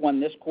modest one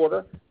this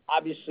quarter.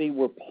 Obviously,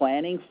 we're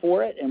planning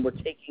for it, and we're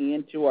taking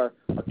into our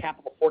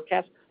capital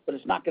forecast, but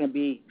it's not going to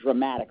be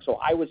dramatic. So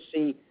I would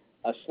see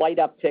a slight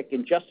uptick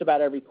in just about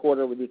every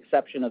quarter with the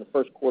exception of the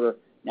first quarter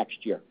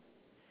next year.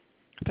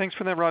 Thanks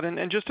for that, Rod.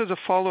 And just as a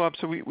follow-up,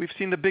 so we've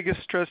seen the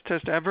biggest stress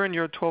test ever, and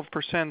you're at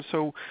 12%.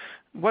 So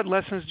what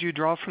lessons do you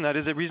draw from that?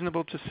 Is it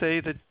reasonable to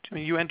say that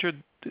you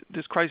entered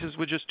this crisis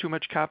with just too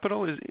much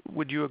capital?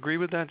 Would you agree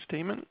with that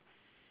statement?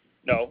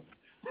 No.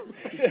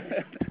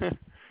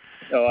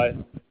 No,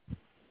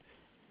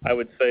 I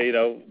would say,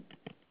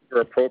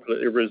 we're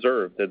appropriately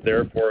reserved. That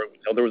therefore,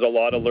 there was a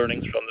lot of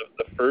learnings from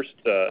the first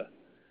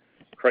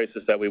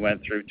crisis that we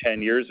went through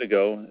 10 years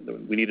ago.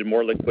 We needed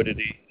more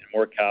liquidity and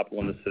more capital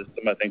in the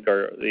system. I think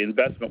the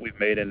investment we've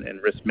made in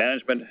risk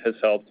management has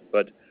helped,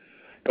 but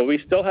we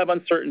still have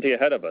uncertainty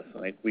ahead of us.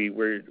 I think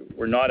we're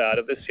not out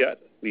of this yet.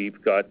 We've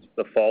got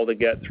the fall to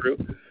get through.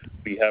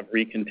 We have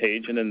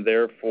recontagion, and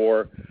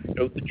therefore,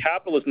 the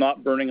capital is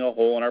not burning a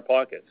hole in our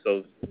pocket.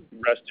 So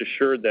rest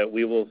assured that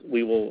we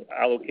will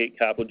allocate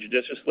capital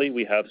judiciously.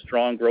 We have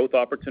strong growth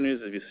opportunities,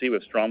 as you see,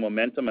 with strong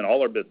momentum in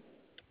all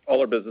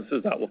our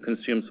businesses that will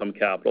consume some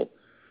capital.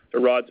 To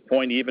Rod's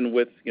point, even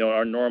with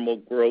our normal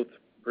growth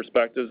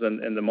perspectives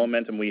and the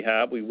momentum we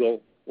have, we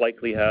will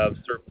likely have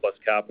surplus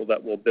capital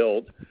that will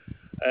build,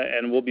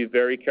 and we'll be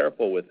very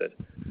careful with it.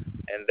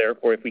 And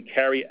therefore, if we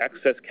carry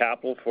excess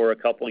capital for a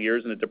couple of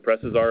years and it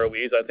depresses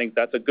ROEs, I think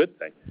that's a good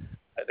thing.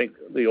 I think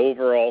the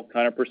overall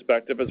kind of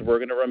perspective is we're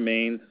going to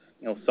remain,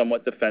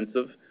 somewhat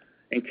defensive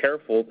and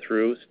careful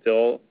through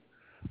still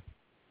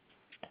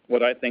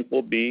what I think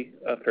will be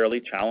a fairly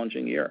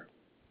challenging year.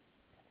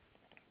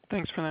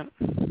 Thanks for that.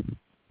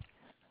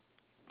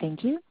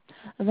 Thank you.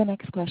 The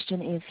next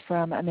question is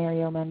from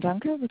Mario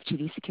Mendonca with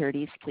TD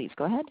Securities. Please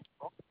go ahead.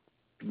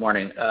 Good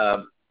morning.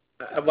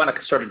 I want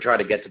to sort of try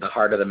to get to the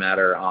heart of the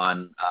matter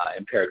on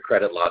impaired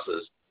credit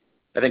losses.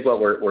 I think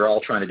what we're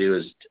all trying to do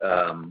is,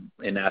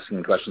 in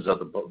asking questions about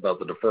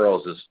the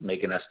deferrals, is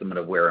make an estimate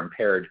of where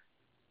impaired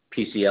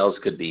PCLs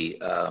could be.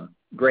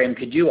 Graeme,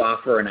 could you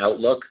offer an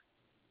outlook,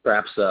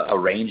 perhaps a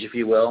range, if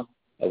you will,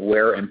 of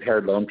where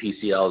impaired loan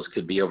PCLs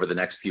could be over the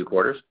next few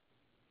quarters?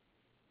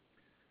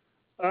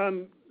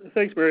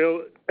 Thanks,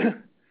 Mario.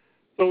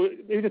 So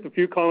maybe just a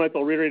few comments.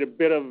 I'll reiterate a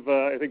bit of,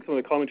 I think, some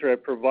of the commentary I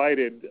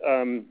provided.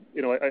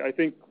 I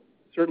think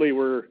certainly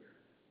we're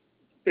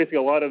facing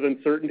a lot of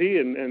uncertainty,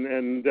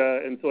 and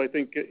so I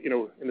think,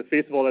 in the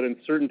face of all that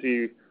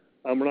uncertainty,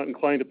 we're not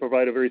inclined to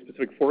provide a very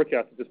specific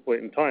forecast at this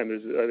point in time.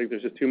 I think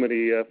there's just too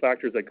many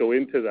factors that go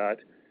into that.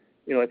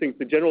 I think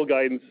the general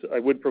guidance I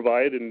would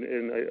provide,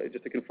 and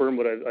just to confirm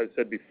what I've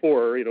said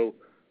before,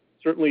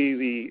 certainly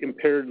the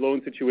impaired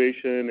loan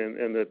situation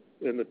and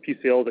the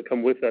PCL that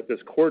come with that this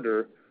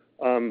quarter,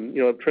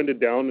 have trended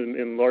down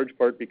in large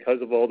part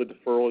because of all the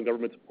deferral and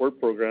government support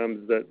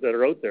programs that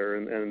are out there.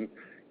 And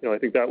I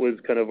think that was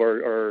kind of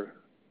our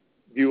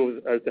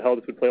view as to how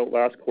this would play out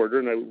last quarter,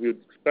 and we would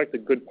expect a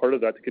good part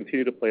of that to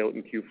continue to play out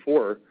in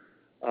Q4.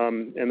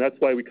 And that's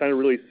why we kind of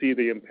really see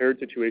the impaired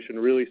situation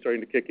really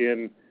starting to kick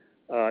in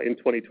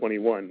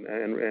 2021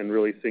 and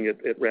really seeing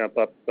it ramp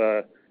up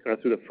kind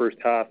of through the first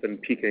half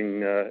and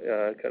peaking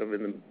kind of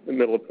in the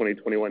middle of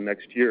 2021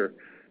 next year.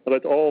 But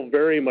that's all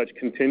very much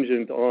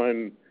contingent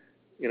on,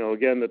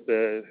 again, that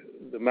the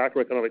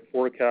macroeconomic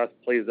forecast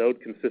plays out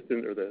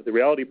consistent, or the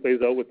reality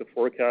plays out with the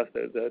forecast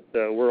that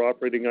we're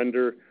operating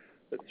under,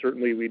 that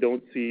certainly we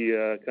don't see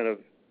kind of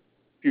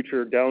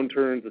future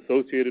downturns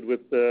associated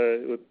with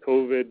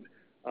COVID,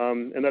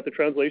 and that the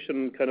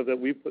translation kind of that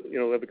we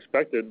have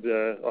expected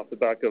off the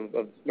back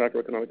of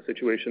macroeconomic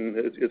situation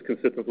is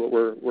consistent with what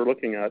we're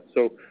looking at.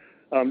 So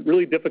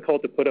really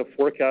difficult to put a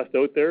forecast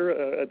out there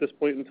at this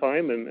point in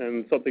time,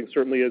 and something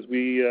certainly as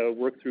we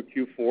work through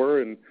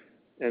Q4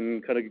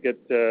 and kind of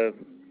get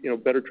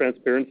better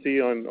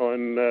transparency on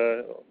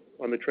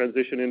the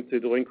transition into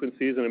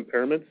delinquencies and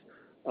impairments,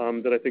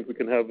 that I think we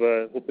can have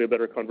hopefully a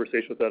better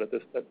conversation with that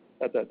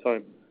at that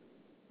time.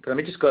 Let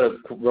me just go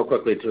real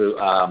quickly to,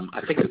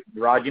 I think,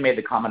 Rod, you made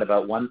the comment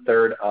about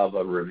 1/3 of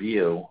a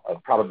review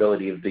of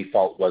probability of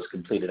default was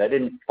completed. I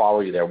didn't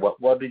follow you there.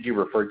 What did you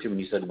refer to when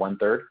you said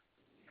 1/3?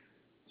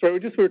 So we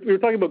were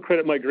talking about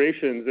credit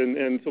migrations,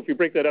 and so if you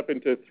break that up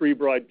into three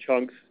broad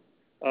chunks,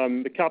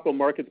 the capital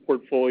markets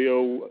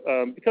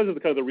portfolio, because of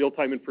the kind of the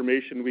real-time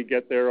information we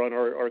get there on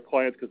our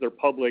clients because they're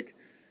public,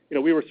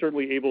 we were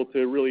certainly able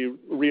to really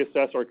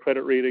reassess our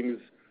credit ratings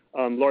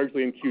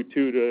largely in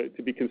Q2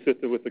 to be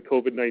consistent with the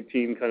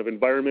COVID-19 kind of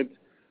environment.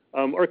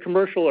 Our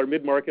commercial, our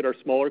mid-market, our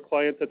smaller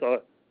clients,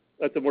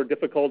 that's a more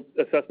difficult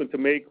assessment to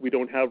make. We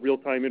don't have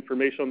real-time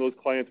information on those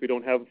clients. We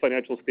don't have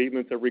financial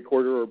statements every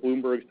quarter or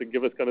Bloomberg's to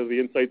give us kind of the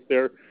insights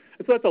there.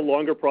 And so that's a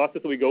longer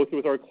process that we go through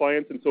with our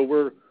clients, and so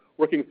we're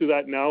working through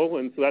that now,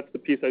 and so that's the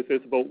piece I say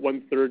is about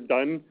 1/3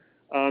 done.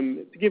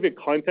 To give it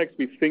context,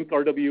 we think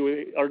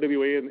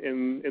RWA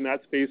in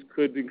that space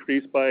could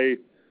increase by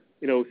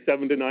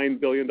 $7 to $9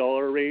 billion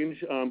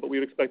range, but we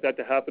would expect that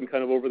to happen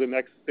kind of over the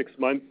next 6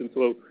 months, and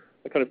so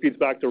that kind of feeds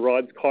back to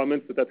Rod's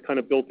comments that's kind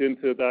of built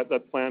into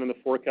that plan and the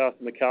forecast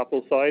on the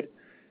capital side.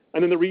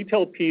 And then the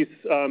retail piece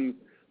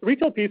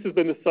has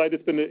been the side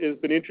that's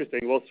been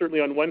interesting. Well,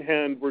 certainly on one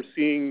hand we're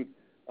seeing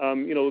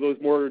those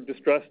more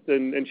distressed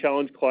and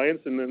challenged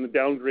clients, and then the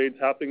downgrades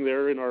happening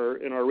there in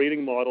our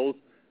rating models.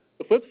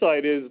 The flip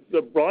side is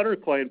the broader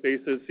client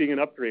base is seeing an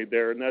upgrade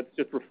there, and that's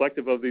just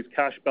reflective of these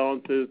cash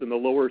balances and the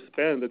lower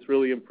spend that's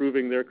really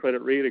improving their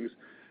credit ratings.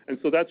 And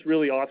so that's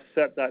really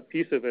offset that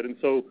piece of it. And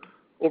so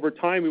over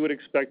time, we would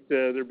expect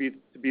there to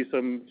be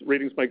some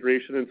ratings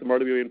migration and some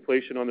RWA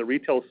inflation on the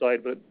retail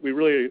side, but we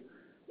really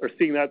are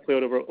seeing that play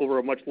out over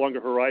a much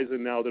longer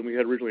horizon now than we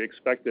had originally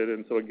expected.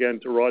 And so again,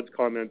 to Rod's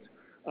comment,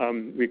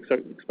 we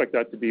expect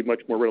that to be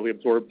much more readily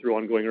absorbed through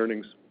ongoing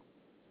earnings.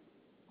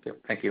 Okay,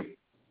 thank you.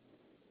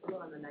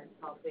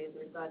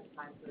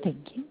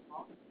 Thank you.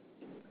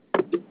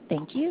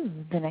 Thank you.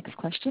 The next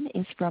question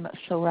is from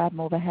Sohrab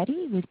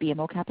Movahedi with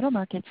BMO Capital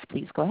Markets.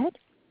 Please go ahead.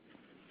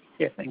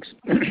 Yeah, thanks.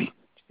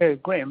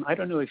 Graham, I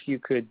don't know if you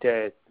could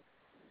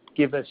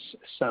give us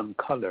some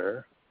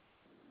color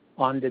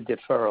on the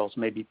deferrals,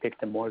 maybe pick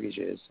the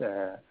mortgages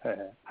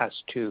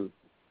as to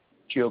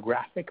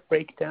geographic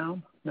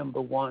breakdown,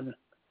 number one,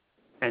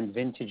 and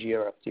vintage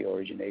year of the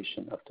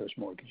origination of those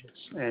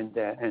mortgages,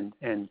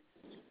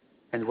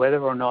 and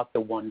whether or not the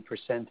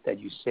 1% that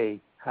you say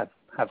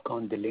have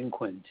gone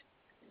delinquent,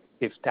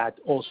 if that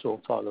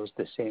also follows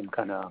the same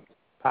kind of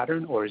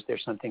pattern, or is there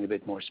something a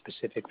bit more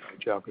specific for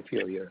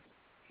geography or your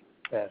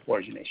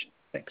origination?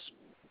 Thanks.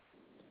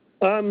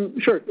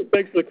 Sure.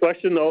 Thanks for the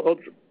question. I'll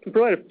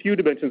provide a few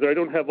dimensions. I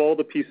don't have all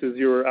the pieces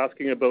you were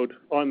asking about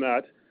on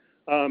that.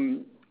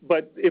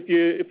 But if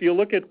you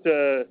look at,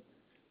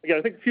 again,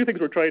 I think a few things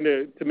we're trying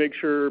to make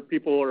sure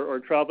people are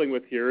traveling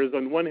with here is,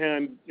 on one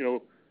hand,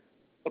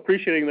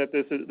 appreciating that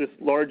this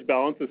large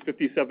balance, this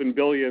 $57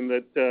 billion,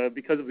 that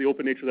because of the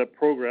open nature of that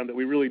program, that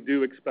we really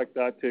do expect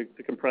that to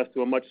compress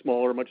to a much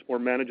smaller, much more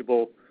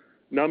manageable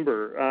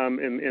number.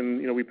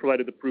 And we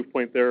provided the proof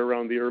point there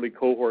around the early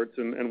cohorts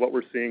and what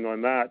we're seeing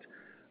on that.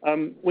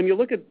 When you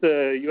look at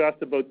you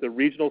asked about the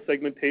regional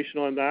segmentation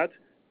on that,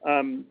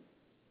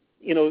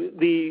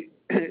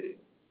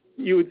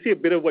 you would see a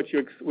bit of what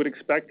you would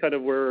expect, kind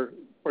of where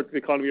parts of the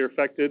economy are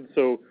affected.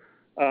 So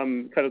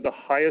kind of the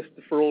highest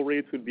deferral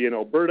rates would be in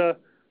Alberta,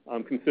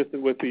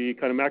 consistent with the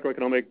kind of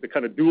macroeconomic, the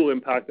kind of dual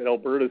impact that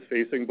Alberta is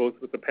facing, both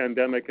with the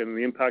pandemic and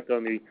the impact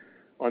on the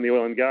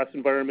oil and gas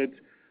environment.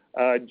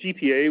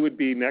 GTA would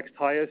be next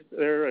highest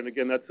there, and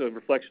again, that's a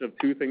reflection of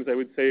two things I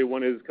would say.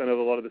 One is kind of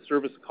a lot of the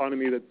service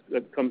economy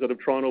that comes out of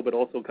Toronto, but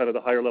also kind of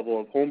the higher level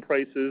of home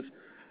prices.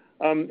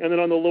 And then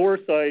on the lower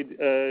side,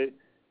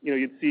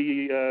 you'd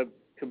see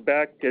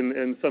Quebec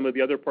and some of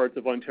the other parts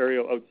of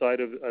Ontario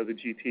outside of the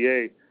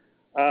GTA.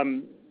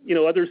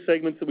 Other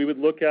segments that we would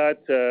look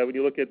at when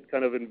you look at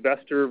kind of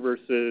investor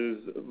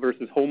versus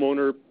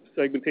homeowner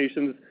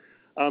segmentations,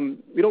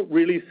 we don't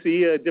really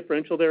see a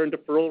differential there in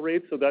deferral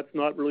rates, so that's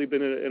not really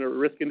been a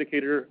risk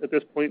indicator at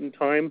this point in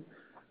time.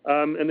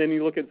 And then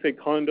you look at, say,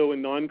 condo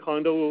and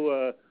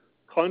non-condo.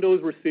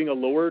 Condos we're seeing a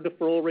lower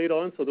deferral rate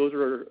on, so those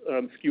are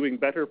skewing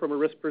better from a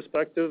risk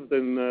perspective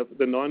than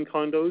the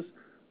non-condos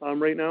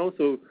right now.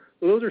 So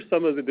those are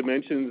some of the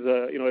dimensions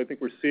I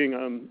think we're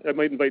seeing. I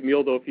might invite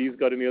Neil though if he's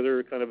got any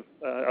other kind of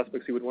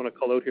aspects he would want to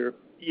call out here.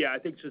 Yeah, I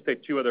think just the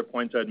two other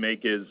points I'd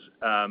make is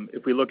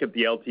if we look at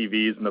the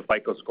LTVs and the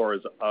FICO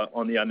scores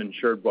on the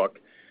uninsured book,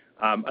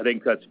 I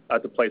think that's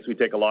a place we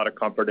take a lot of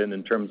comfort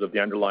in terms of the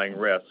underlying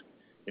risk.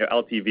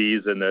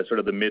 LTVs in the sort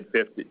of the mid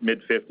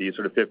 50s,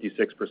 sort of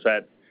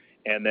 56%,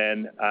 and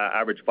then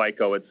average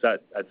FICO at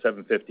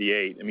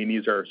 758. I mean,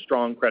 these are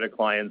strong credit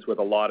clients with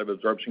a lot of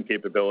absorption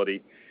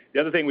capability. The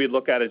other thing we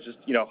look at is just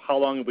how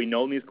long have we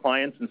known these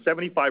clients, and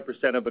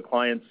 75% of the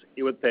clients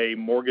with a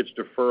mortgage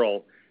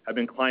deferral have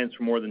been clients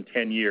for more than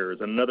 10 years,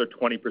 and another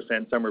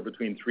 20% somewhere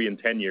between 3 and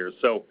 10 years.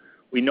 So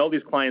we know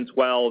these clients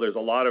well. There's a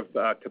lot of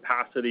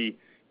capacity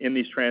in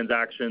these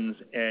transactions,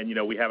 and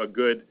we have a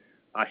good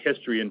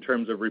history in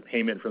terms of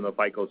repayment from the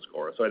FICO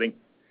score. So I think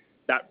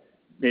that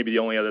may be the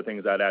only other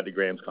things I'd add to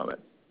Graham's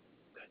comment.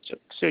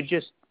 So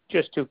just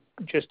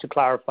to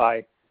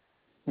clarify,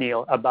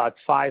 Neil, about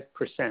 5%.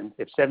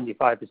 If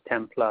 75 is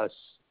 10 plus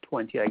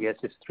 20, I guess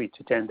is 3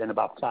 to 10. Then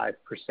about 5%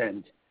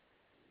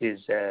 is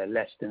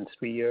less than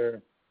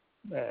 3-year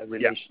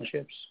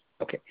relationships.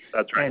 Yeah. Okay,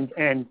 that's right.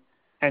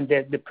 And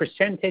the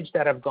percentage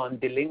that have gone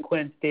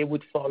delinquent, they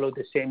would follow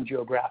the same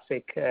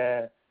geographic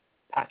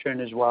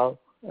pattern as well.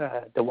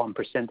 The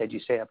 1% that you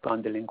say have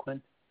gone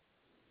delinquent.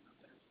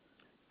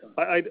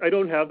 I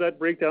don't have that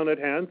breakdown at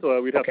hand, so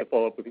we'd have to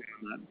follow up with you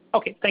on that.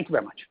 Okay, thank you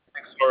very much.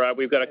 Thanks, Laura.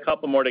 We've got a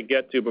couple more to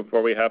get to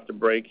before we have to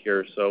break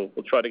here, so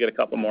we'll try to get a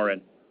couple more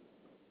in.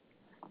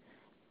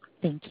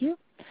 Thank you.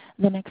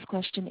 The next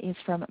question is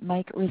from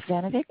Mike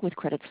Rizvanovic with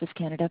Credit Suisse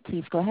Canada.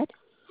 Please go ahead.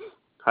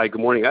 Hi,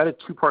 good morning. I had a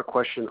two-part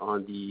question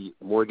on the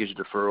mortgage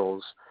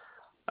deferrals.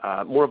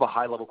 More of a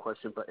high-level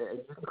question, but and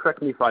you can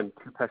correct me if I'm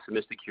too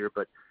pessimistic here,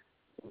 but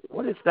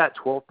what if that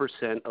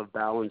 12% of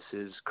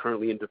balances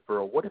currently in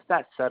deferral, what if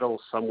that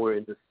settles somewhere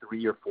in the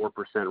 3 or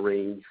 4%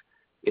 range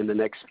in the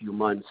next few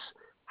months?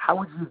 How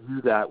would you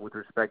view that with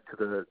respect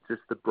to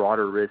the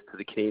broader risk to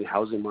the Canadian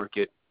housing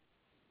market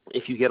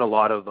if you get a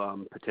lot of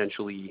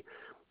potentially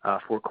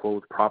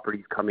foreclosed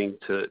properties coming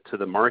to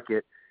the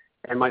market?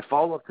 And my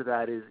follow-up to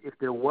that is if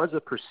there was a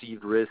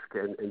perceived risk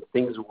and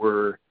things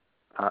were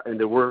and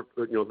there were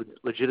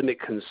legitimate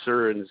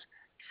concerns,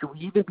 should we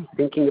even be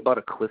thinking about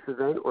a cliff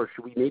event, or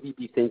should we maybe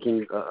be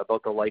thinking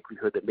about the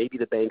likelihood that maybe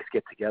the banks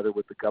get together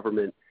with the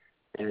government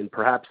and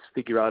perhaps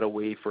figure out a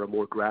way for a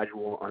more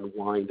gradual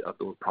unwind of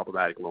those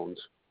problematic loans?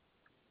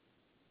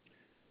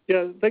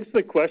 Yeah, thanks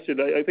for the question.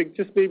 I think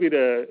just maybe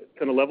to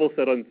kind of level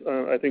set on,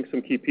 I think,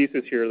 some key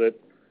pieces here that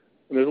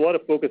there's a lot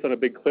of focus on a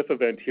big cliff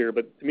event here,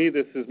 but to me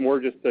this is more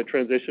just a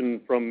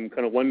transition from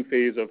kind of one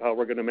phase of how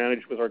we're going to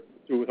manage with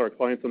our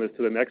clients on this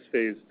to the next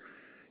phase.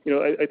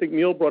 I think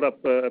Neil brought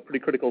up a pretty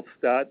critical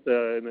stat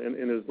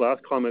in his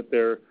last comment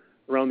there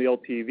around the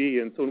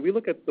LTV. And so when we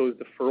look at those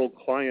deferral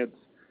clients,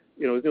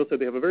 as Neil said,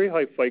 they have a very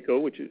high FICO,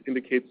 which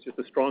indicates just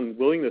a strong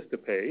willingness to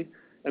pay,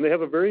 and they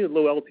have a very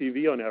low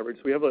LTV on average.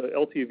 So we have a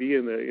LTV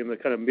in the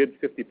kind of mid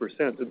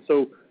 50%. And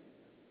so,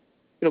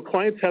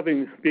 clients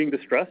being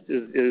distressed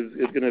is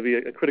going to be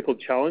a critical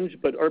challenge.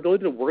 But our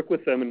ability to work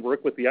with them and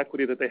work with the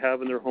equity that they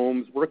have in their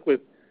homes, work with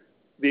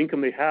the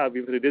income they have,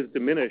 even if it is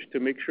diminished, to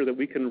make sure that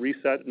we can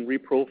reset and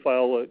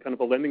reprofile a kind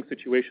of a lending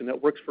situation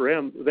that works for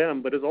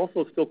them, but is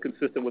also still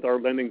consistent with our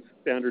lending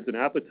standards and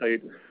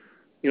appetite.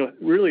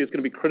 Really is going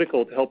to be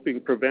critical to helping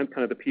prevent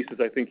kind of the pieces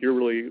I think you're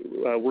really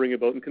worrying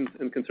about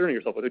and concerning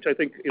yourself with, which I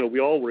think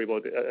we all worry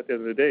about at the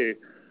end of the day.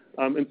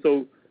 And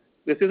so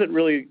this isn't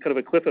really kind of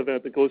a cliff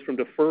event that goes from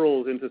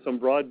deferrals into some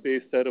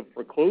broad-based set of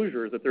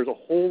foreclosures. That there's a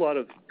whole lot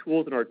of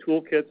tools in our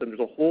toolkits, and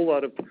there's a whole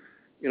lot of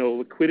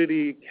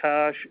liquidity,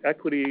 cash,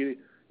 equity,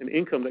 and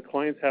income that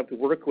clients have to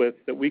work with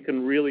that we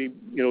can really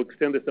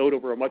extend this out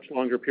over a much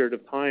longer period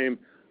of time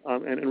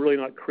and really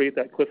not create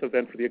that cliff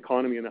event for the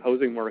economy and the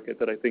housing market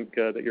that I think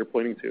that you're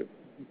pointing to.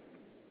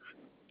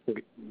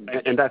 Okay.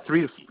 And that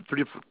the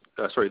 3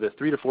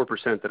 to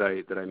 4%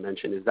 that I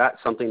mentioned, is that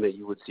something that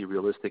you would see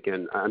realistic?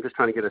 And I'm just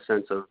trying to get a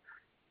sense of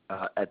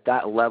at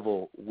that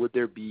level, would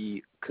there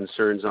be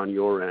concerns on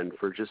your end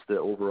for just the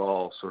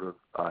overall sort of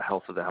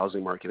health of the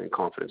housing market and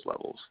confidence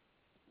levels?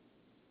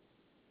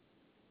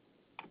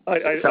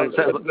 Sounds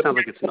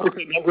like it's not.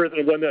 The number is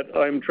one that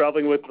I'm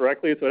traveling with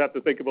directly, so I'd have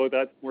to think about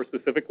that more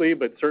specifically.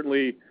 But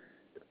certainly,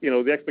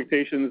 the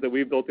expectations that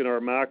we've built in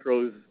our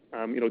macros,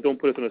 don't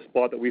put us in a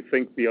spot that we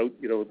think the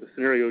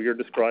scenario you're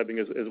describing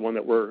is one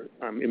that we're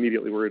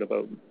immediately worried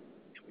about.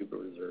 We're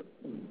going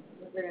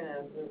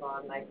to move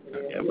on, Mike.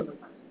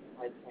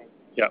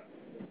 Yeah.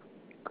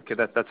 Okay,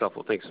 that's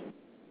helpful. Thanks.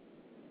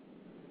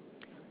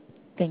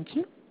 Thank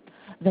you.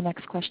 The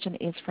next question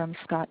is from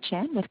Scott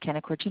Chan with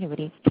Canaccord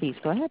Genuity. Please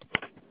go ahead.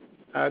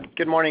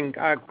 Good morning.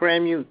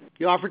 Graham, you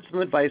offered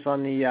some advice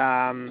on the,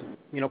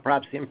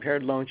 perhaps the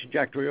impaired loan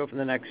trajectory over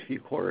the next few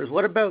quarters.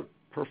 What about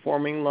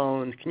performing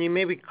loans? Can you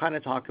maybe kind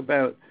of talk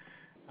about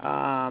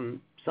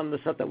some of the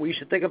stuff that we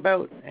should think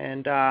about?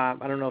 And I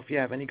don't know if you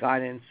have any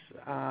guidance.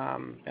 I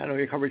know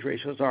your coverage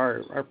ratios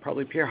are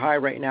probably peer high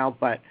right now,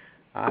 but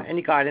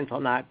any guidance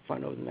on that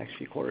front over the next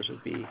few quarters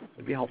would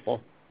be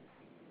helpful.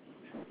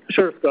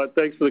 Sure, Scott.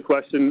 Thanks for the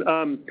question.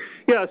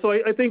 So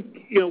I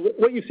think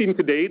what you've seen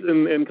to date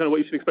and kind of what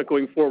you should expect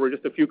going forward.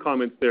 Just a few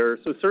comments there.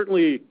 So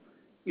certainly,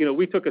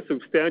 we took a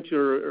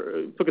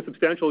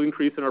substantial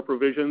increase in our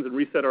provisions and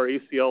reset our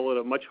ACL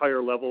at a much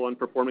higher level on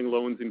performing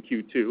loans in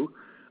Q2,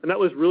 and that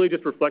was really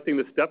just reflecting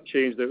the step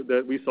change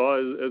that we saw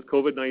as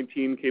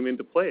COVID-19 came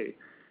into play.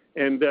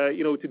 And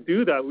to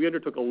do that, we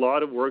undertook a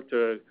lot of work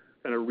to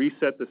kind of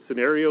reset the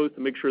scenarios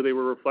to make sure they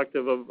were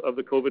reflective of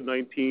the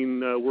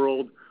COVID-19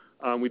 world.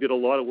 We did a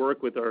lot of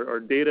work with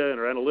our data and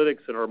our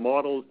analytics and our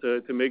models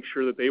to make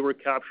sure that they were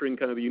capturing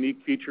kind of the unique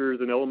features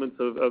and elements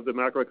of the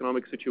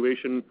macroeconomic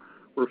situation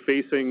we're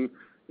facing,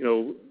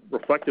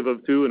 reflective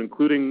of too, and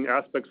including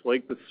aspects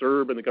like the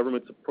CERB and the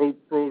government's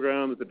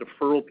programs, the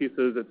deferral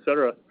pieces, et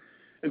cetera.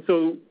 And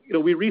so,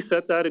 we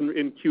reset that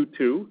in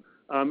Q2.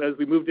 As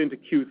we moved into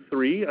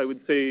Q3, I would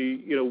say,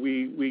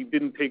 we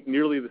didn't take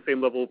nearly the same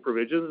level of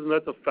provisions, and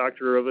that's a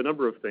factor of a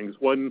number of things.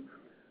 One,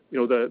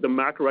 the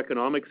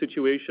macroeconomic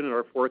situation and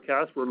our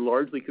forecasts were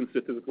largely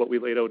consistent with what we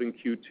laid out in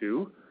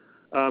Q2.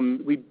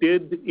 We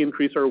did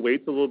increase our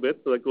weights a little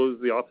bit, so that goes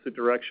the opposite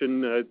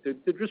direction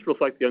to just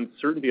reflect the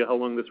uncertainty of how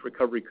long this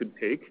recovery could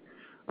take.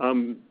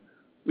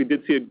 We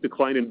did see a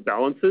decline in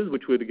balances,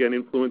 which would again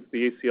influence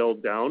the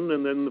ACL down.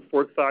 And then the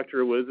fourth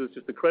factor is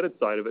just the credit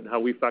side of it and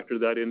how we factor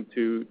that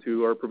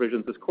into our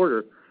provisions this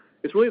quarter.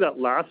 It's really that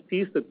last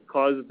piece that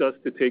caused us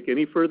to take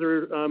any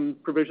further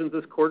provisions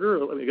this quarter.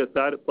 I guess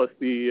that plus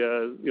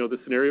the the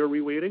scenario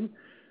reweighting,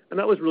 and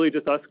that was really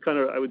just us kind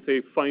of, I would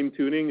say, fine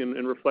tuning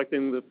and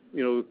reflecting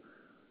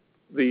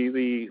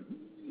the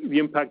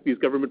impact these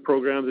government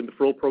programs and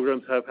deferral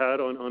programs have had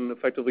on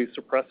effectively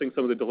suppressing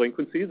some of the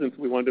delinquencies, and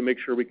so we wanted to make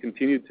sure we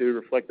continued to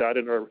reflect that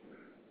in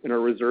our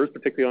reserves,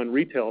 particularly on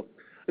retail.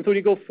 And so when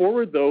you go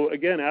forward, though,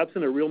 again,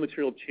 absent a real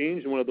material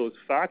change in one of those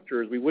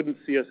factors, we wouldn't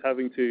see us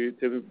having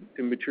to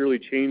materially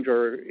change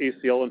our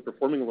ACL and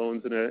performing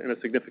loans in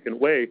a significant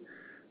way.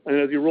 And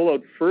as you roll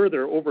out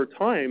further over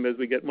time, as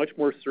we get much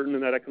more certain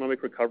in that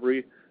economic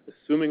recovery,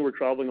 assuming we're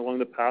traveling along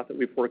the path that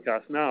we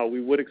forecast now,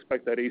 we would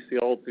expect that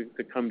ACL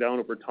to come down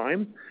over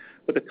time.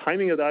 But the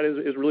timing of that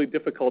is really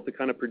difficult to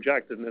kind of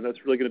project, and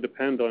that's really going to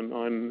depend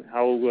on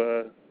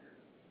how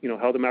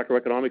how the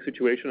macroeconomic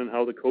situation and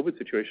how the COVID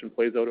situation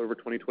plays out over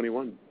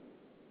 2021.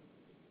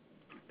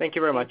 Thank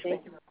you very much.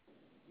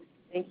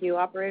 Thank you,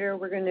 operator.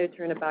 We're going to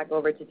turn it back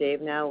over to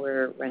Dave now.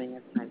 We're running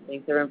out of time.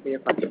 Thanks, everyone, for your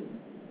questions.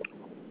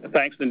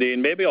 Thanks,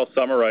 Nadine. Maybe I'll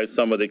summarize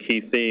some of the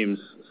key themes,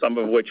 some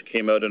of which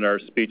came out in our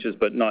speeches,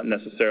 but not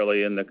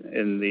necessarily in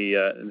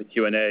the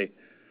Q&A.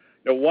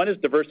 One is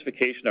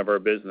diversification of our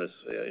business.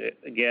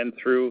 Again,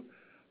 through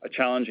a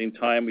challenging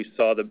time, we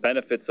saw the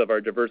benefits of our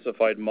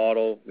diversified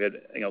model. We had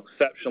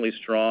exceptionally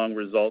strong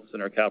results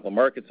in our capital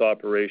markets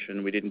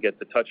operation. We didn't get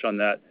to touch on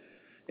that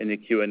in the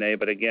Q&A,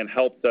 but again,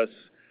 helped us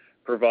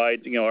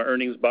provide our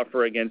earnings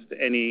buffer against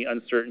any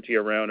uncertainty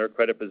around our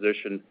credit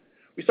position.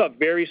 We saw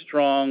very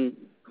strong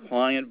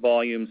client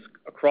volumes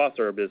across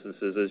our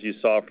businesses, as you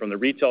saw from the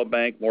retail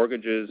bank,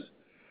 mortgages,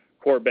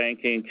 core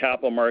banking,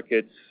 capital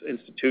markets,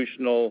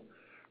 institutional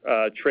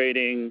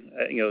trading,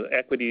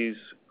 equities,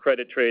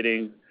 credit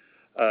trading,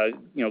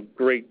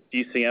 great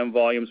DCM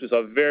volumes. We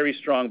saw very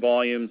strong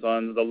volumes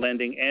on the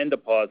lending and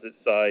deposit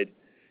side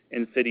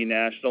in City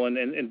National,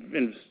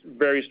 and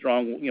very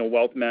strong,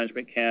 Wealth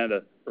Management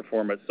Canada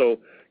performance. So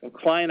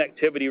client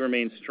activity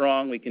remains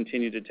strong. We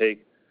continue to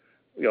take,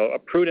 a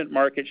prudent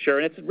market share,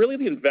 and it's really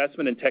the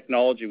investment in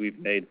technology we've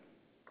made.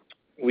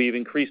 We've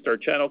increased our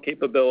channel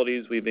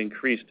capabilities, we've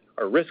increased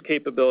our risk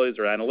capabilities,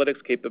 our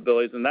analytics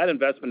capabilities, and that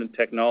investment in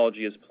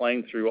technology is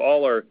playing through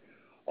all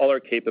our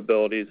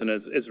capabilities, and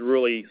has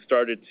really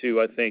started to,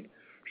 I think,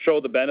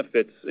 show the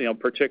benefits,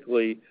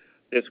 particularly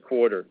this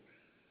quarter.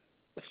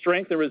 The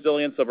strength and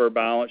resilience of our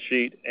balance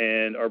sheet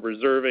and our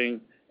reserving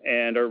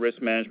and our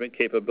risk management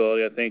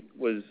capability, I think,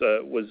 was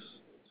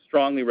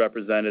strongly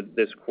represented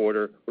this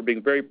quarter. We're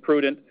being very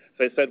prudent.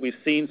 As I said, we've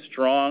seen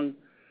strong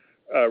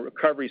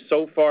recovery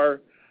so far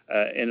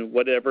in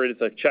whatever it is,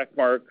 a check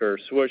mark or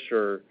swoosh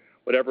or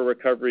whatever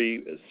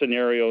recovery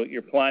scenario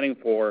you're planning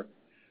for.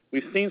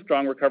 We've seen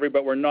strong recovery,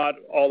 but we're not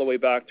all the way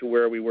back to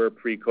where we were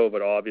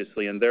pre-COVID,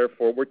 obviously, and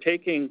therefore we're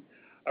taking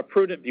a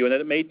prudent view, and that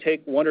it may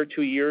take 1 or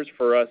 2 years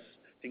for us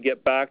to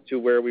get back to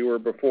where we were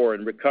before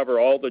and recover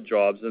all the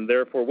jobs. And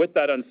therefore, with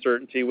that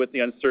uncertainty, with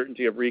the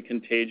uncertainty of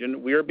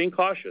recontagion, we are being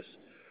cautious.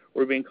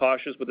 We're being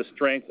cautious with the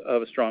strength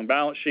of a strong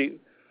balance sheet,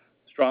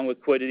 strong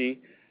liquidity,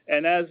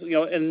 and as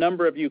a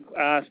number of you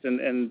asked,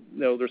 and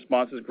the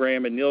responses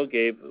Graham and Neil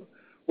gave,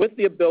 with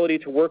the ability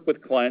to work with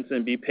clients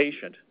and be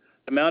patient.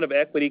 The amount of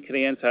equity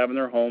Canadians have in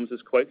their homes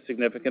is quite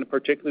significant,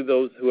 particularly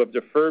those who have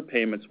deferred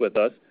payments with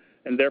us,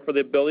 and therefore the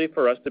ability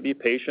for us to be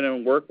patient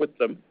and work with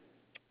them,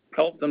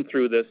 help them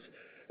through this,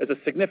 is a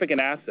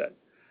significant asset.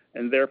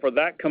 And therefore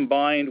that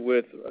combined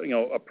with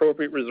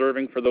appropriate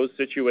reserving for those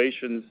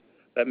situations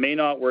that may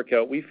not work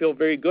out, we feel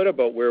very good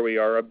about where we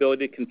are, our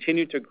ability to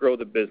continue to grow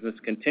the business,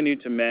 continue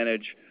to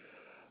manage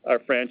our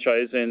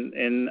franchise in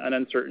an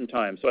uncertain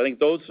time. So I think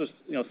those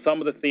are some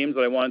of the themes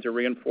that I wanted to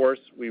reinforce.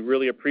 We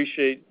really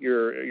appreciate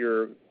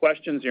your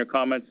questions and your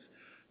comments.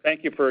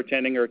 Thank you for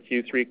attending our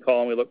Q3 call,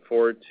 and we look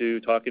forward to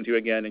talking to you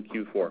again in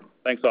Q4.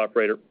 Thanks,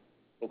 operator.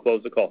 We'll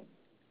close the call.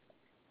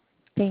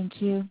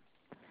 Thank you.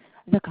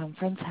 The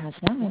conference has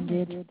now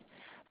ended.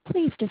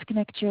 Please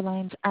disconnect your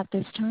lines at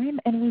this time,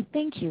 and we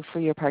thank you for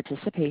your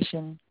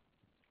participation.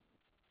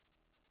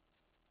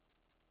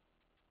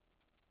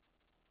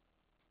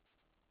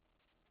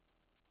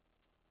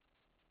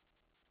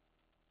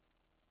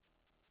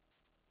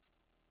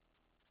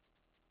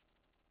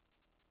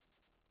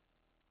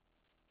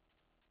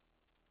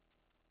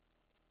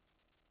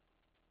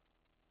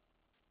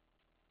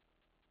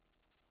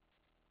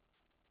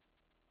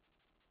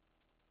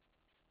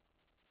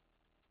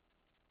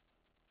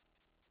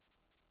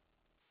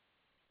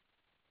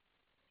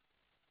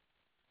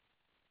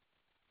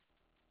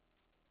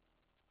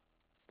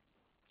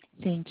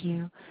 Thank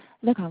you.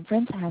 The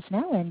conference has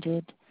now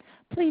ended.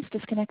 Please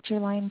disconnect your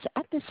lines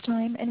at this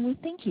time, and we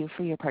thank you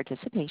for your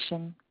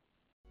participation.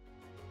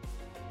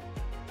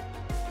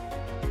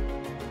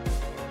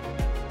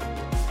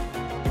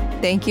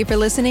 Thank you for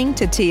listening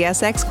to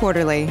TSX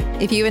Quarterly.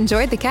 If you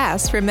enjoyed the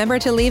cast, remember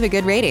to leave a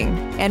good rating.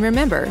 And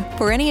remember,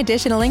 for any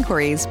additional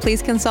inquiries,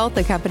 please consult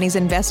the company's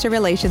investor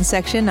relations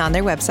section on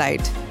their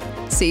website.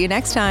 See you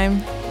next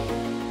time.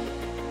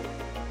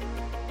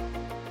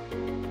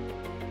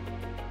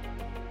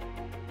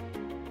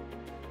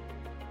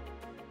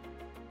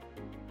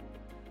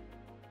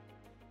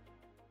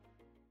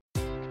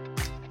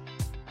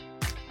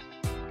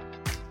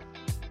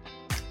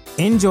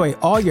 Enjoy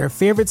all your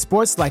favorite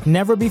sports like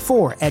never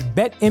before at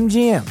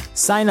BetMGM.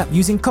 Sign up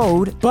using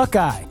code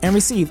Buckeye and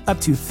receive up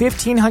to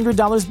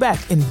 $1,500 back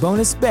in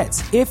bonus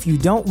bets if you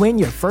don't win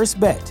your first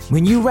bet.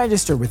 When you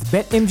register with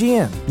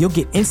BetMGM, you'll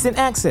get instant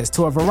access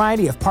to a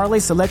variety of parlay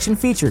selection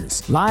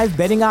features, live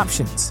betting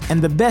options,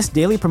 and the best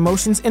daily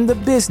promotions in the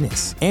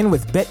business. And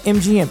with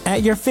BetMGM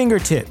at your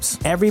fingertips,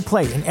 every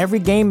play and every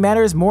game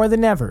matters more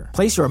than ever.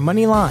 Place your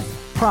money line,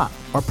 prop,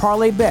 or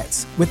parlay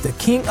bets with the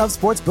king of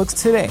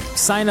sportsbooks today.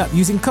 Sign up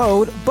using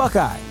code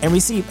Buckeye and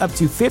receive up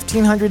to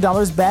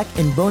 $1,500 back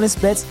in bonus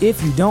bets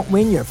if you don't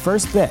win your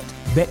first bet.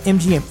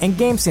 BetMGM and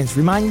GameSense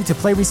remind you to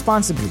play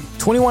responsibly.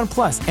 21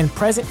 plus and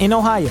present in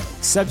Ohio,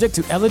 subject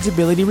to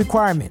eligibility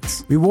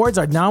requirements. Rewards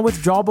are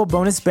non-withdrawable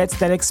bonus bets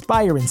that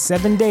expire in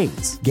 7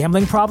 days.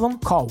 Gambling problem?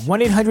 Call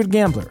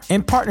 1-800-GAMBLER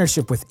in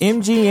partnership with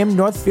MGM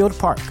Northfield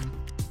Park.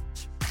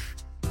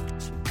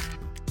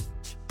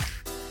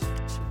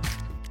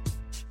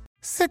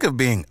 Sick of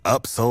being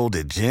upsold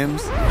at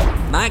gyms?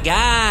 My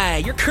guy,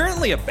 you're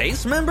currently a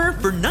base member?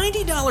 For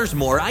 $90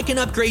 more, I can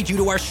upgrade you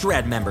to our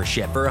Shred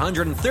membership. For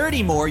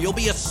 $130 more, you'll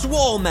be a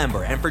Swole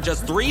member. And for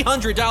just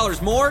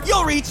 $300 more,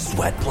 you'll reach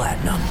Sweat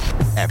Platinum.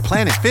 At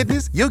Planet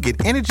Fitness, you'll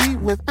get energy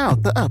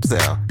without the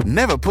upsell.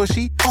 Never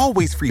pushy,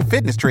 always free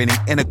fitness training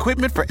and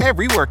equipment for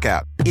every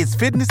workout. It's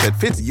fitness that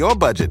fits your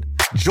budget.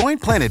 Join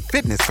Planet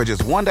Fitness for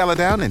just $1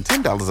 down and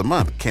 $10 a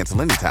month.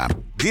 Cancel anytime.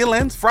 Deal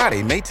ends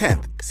Friday, May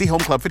 10th. See Home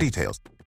Club for details.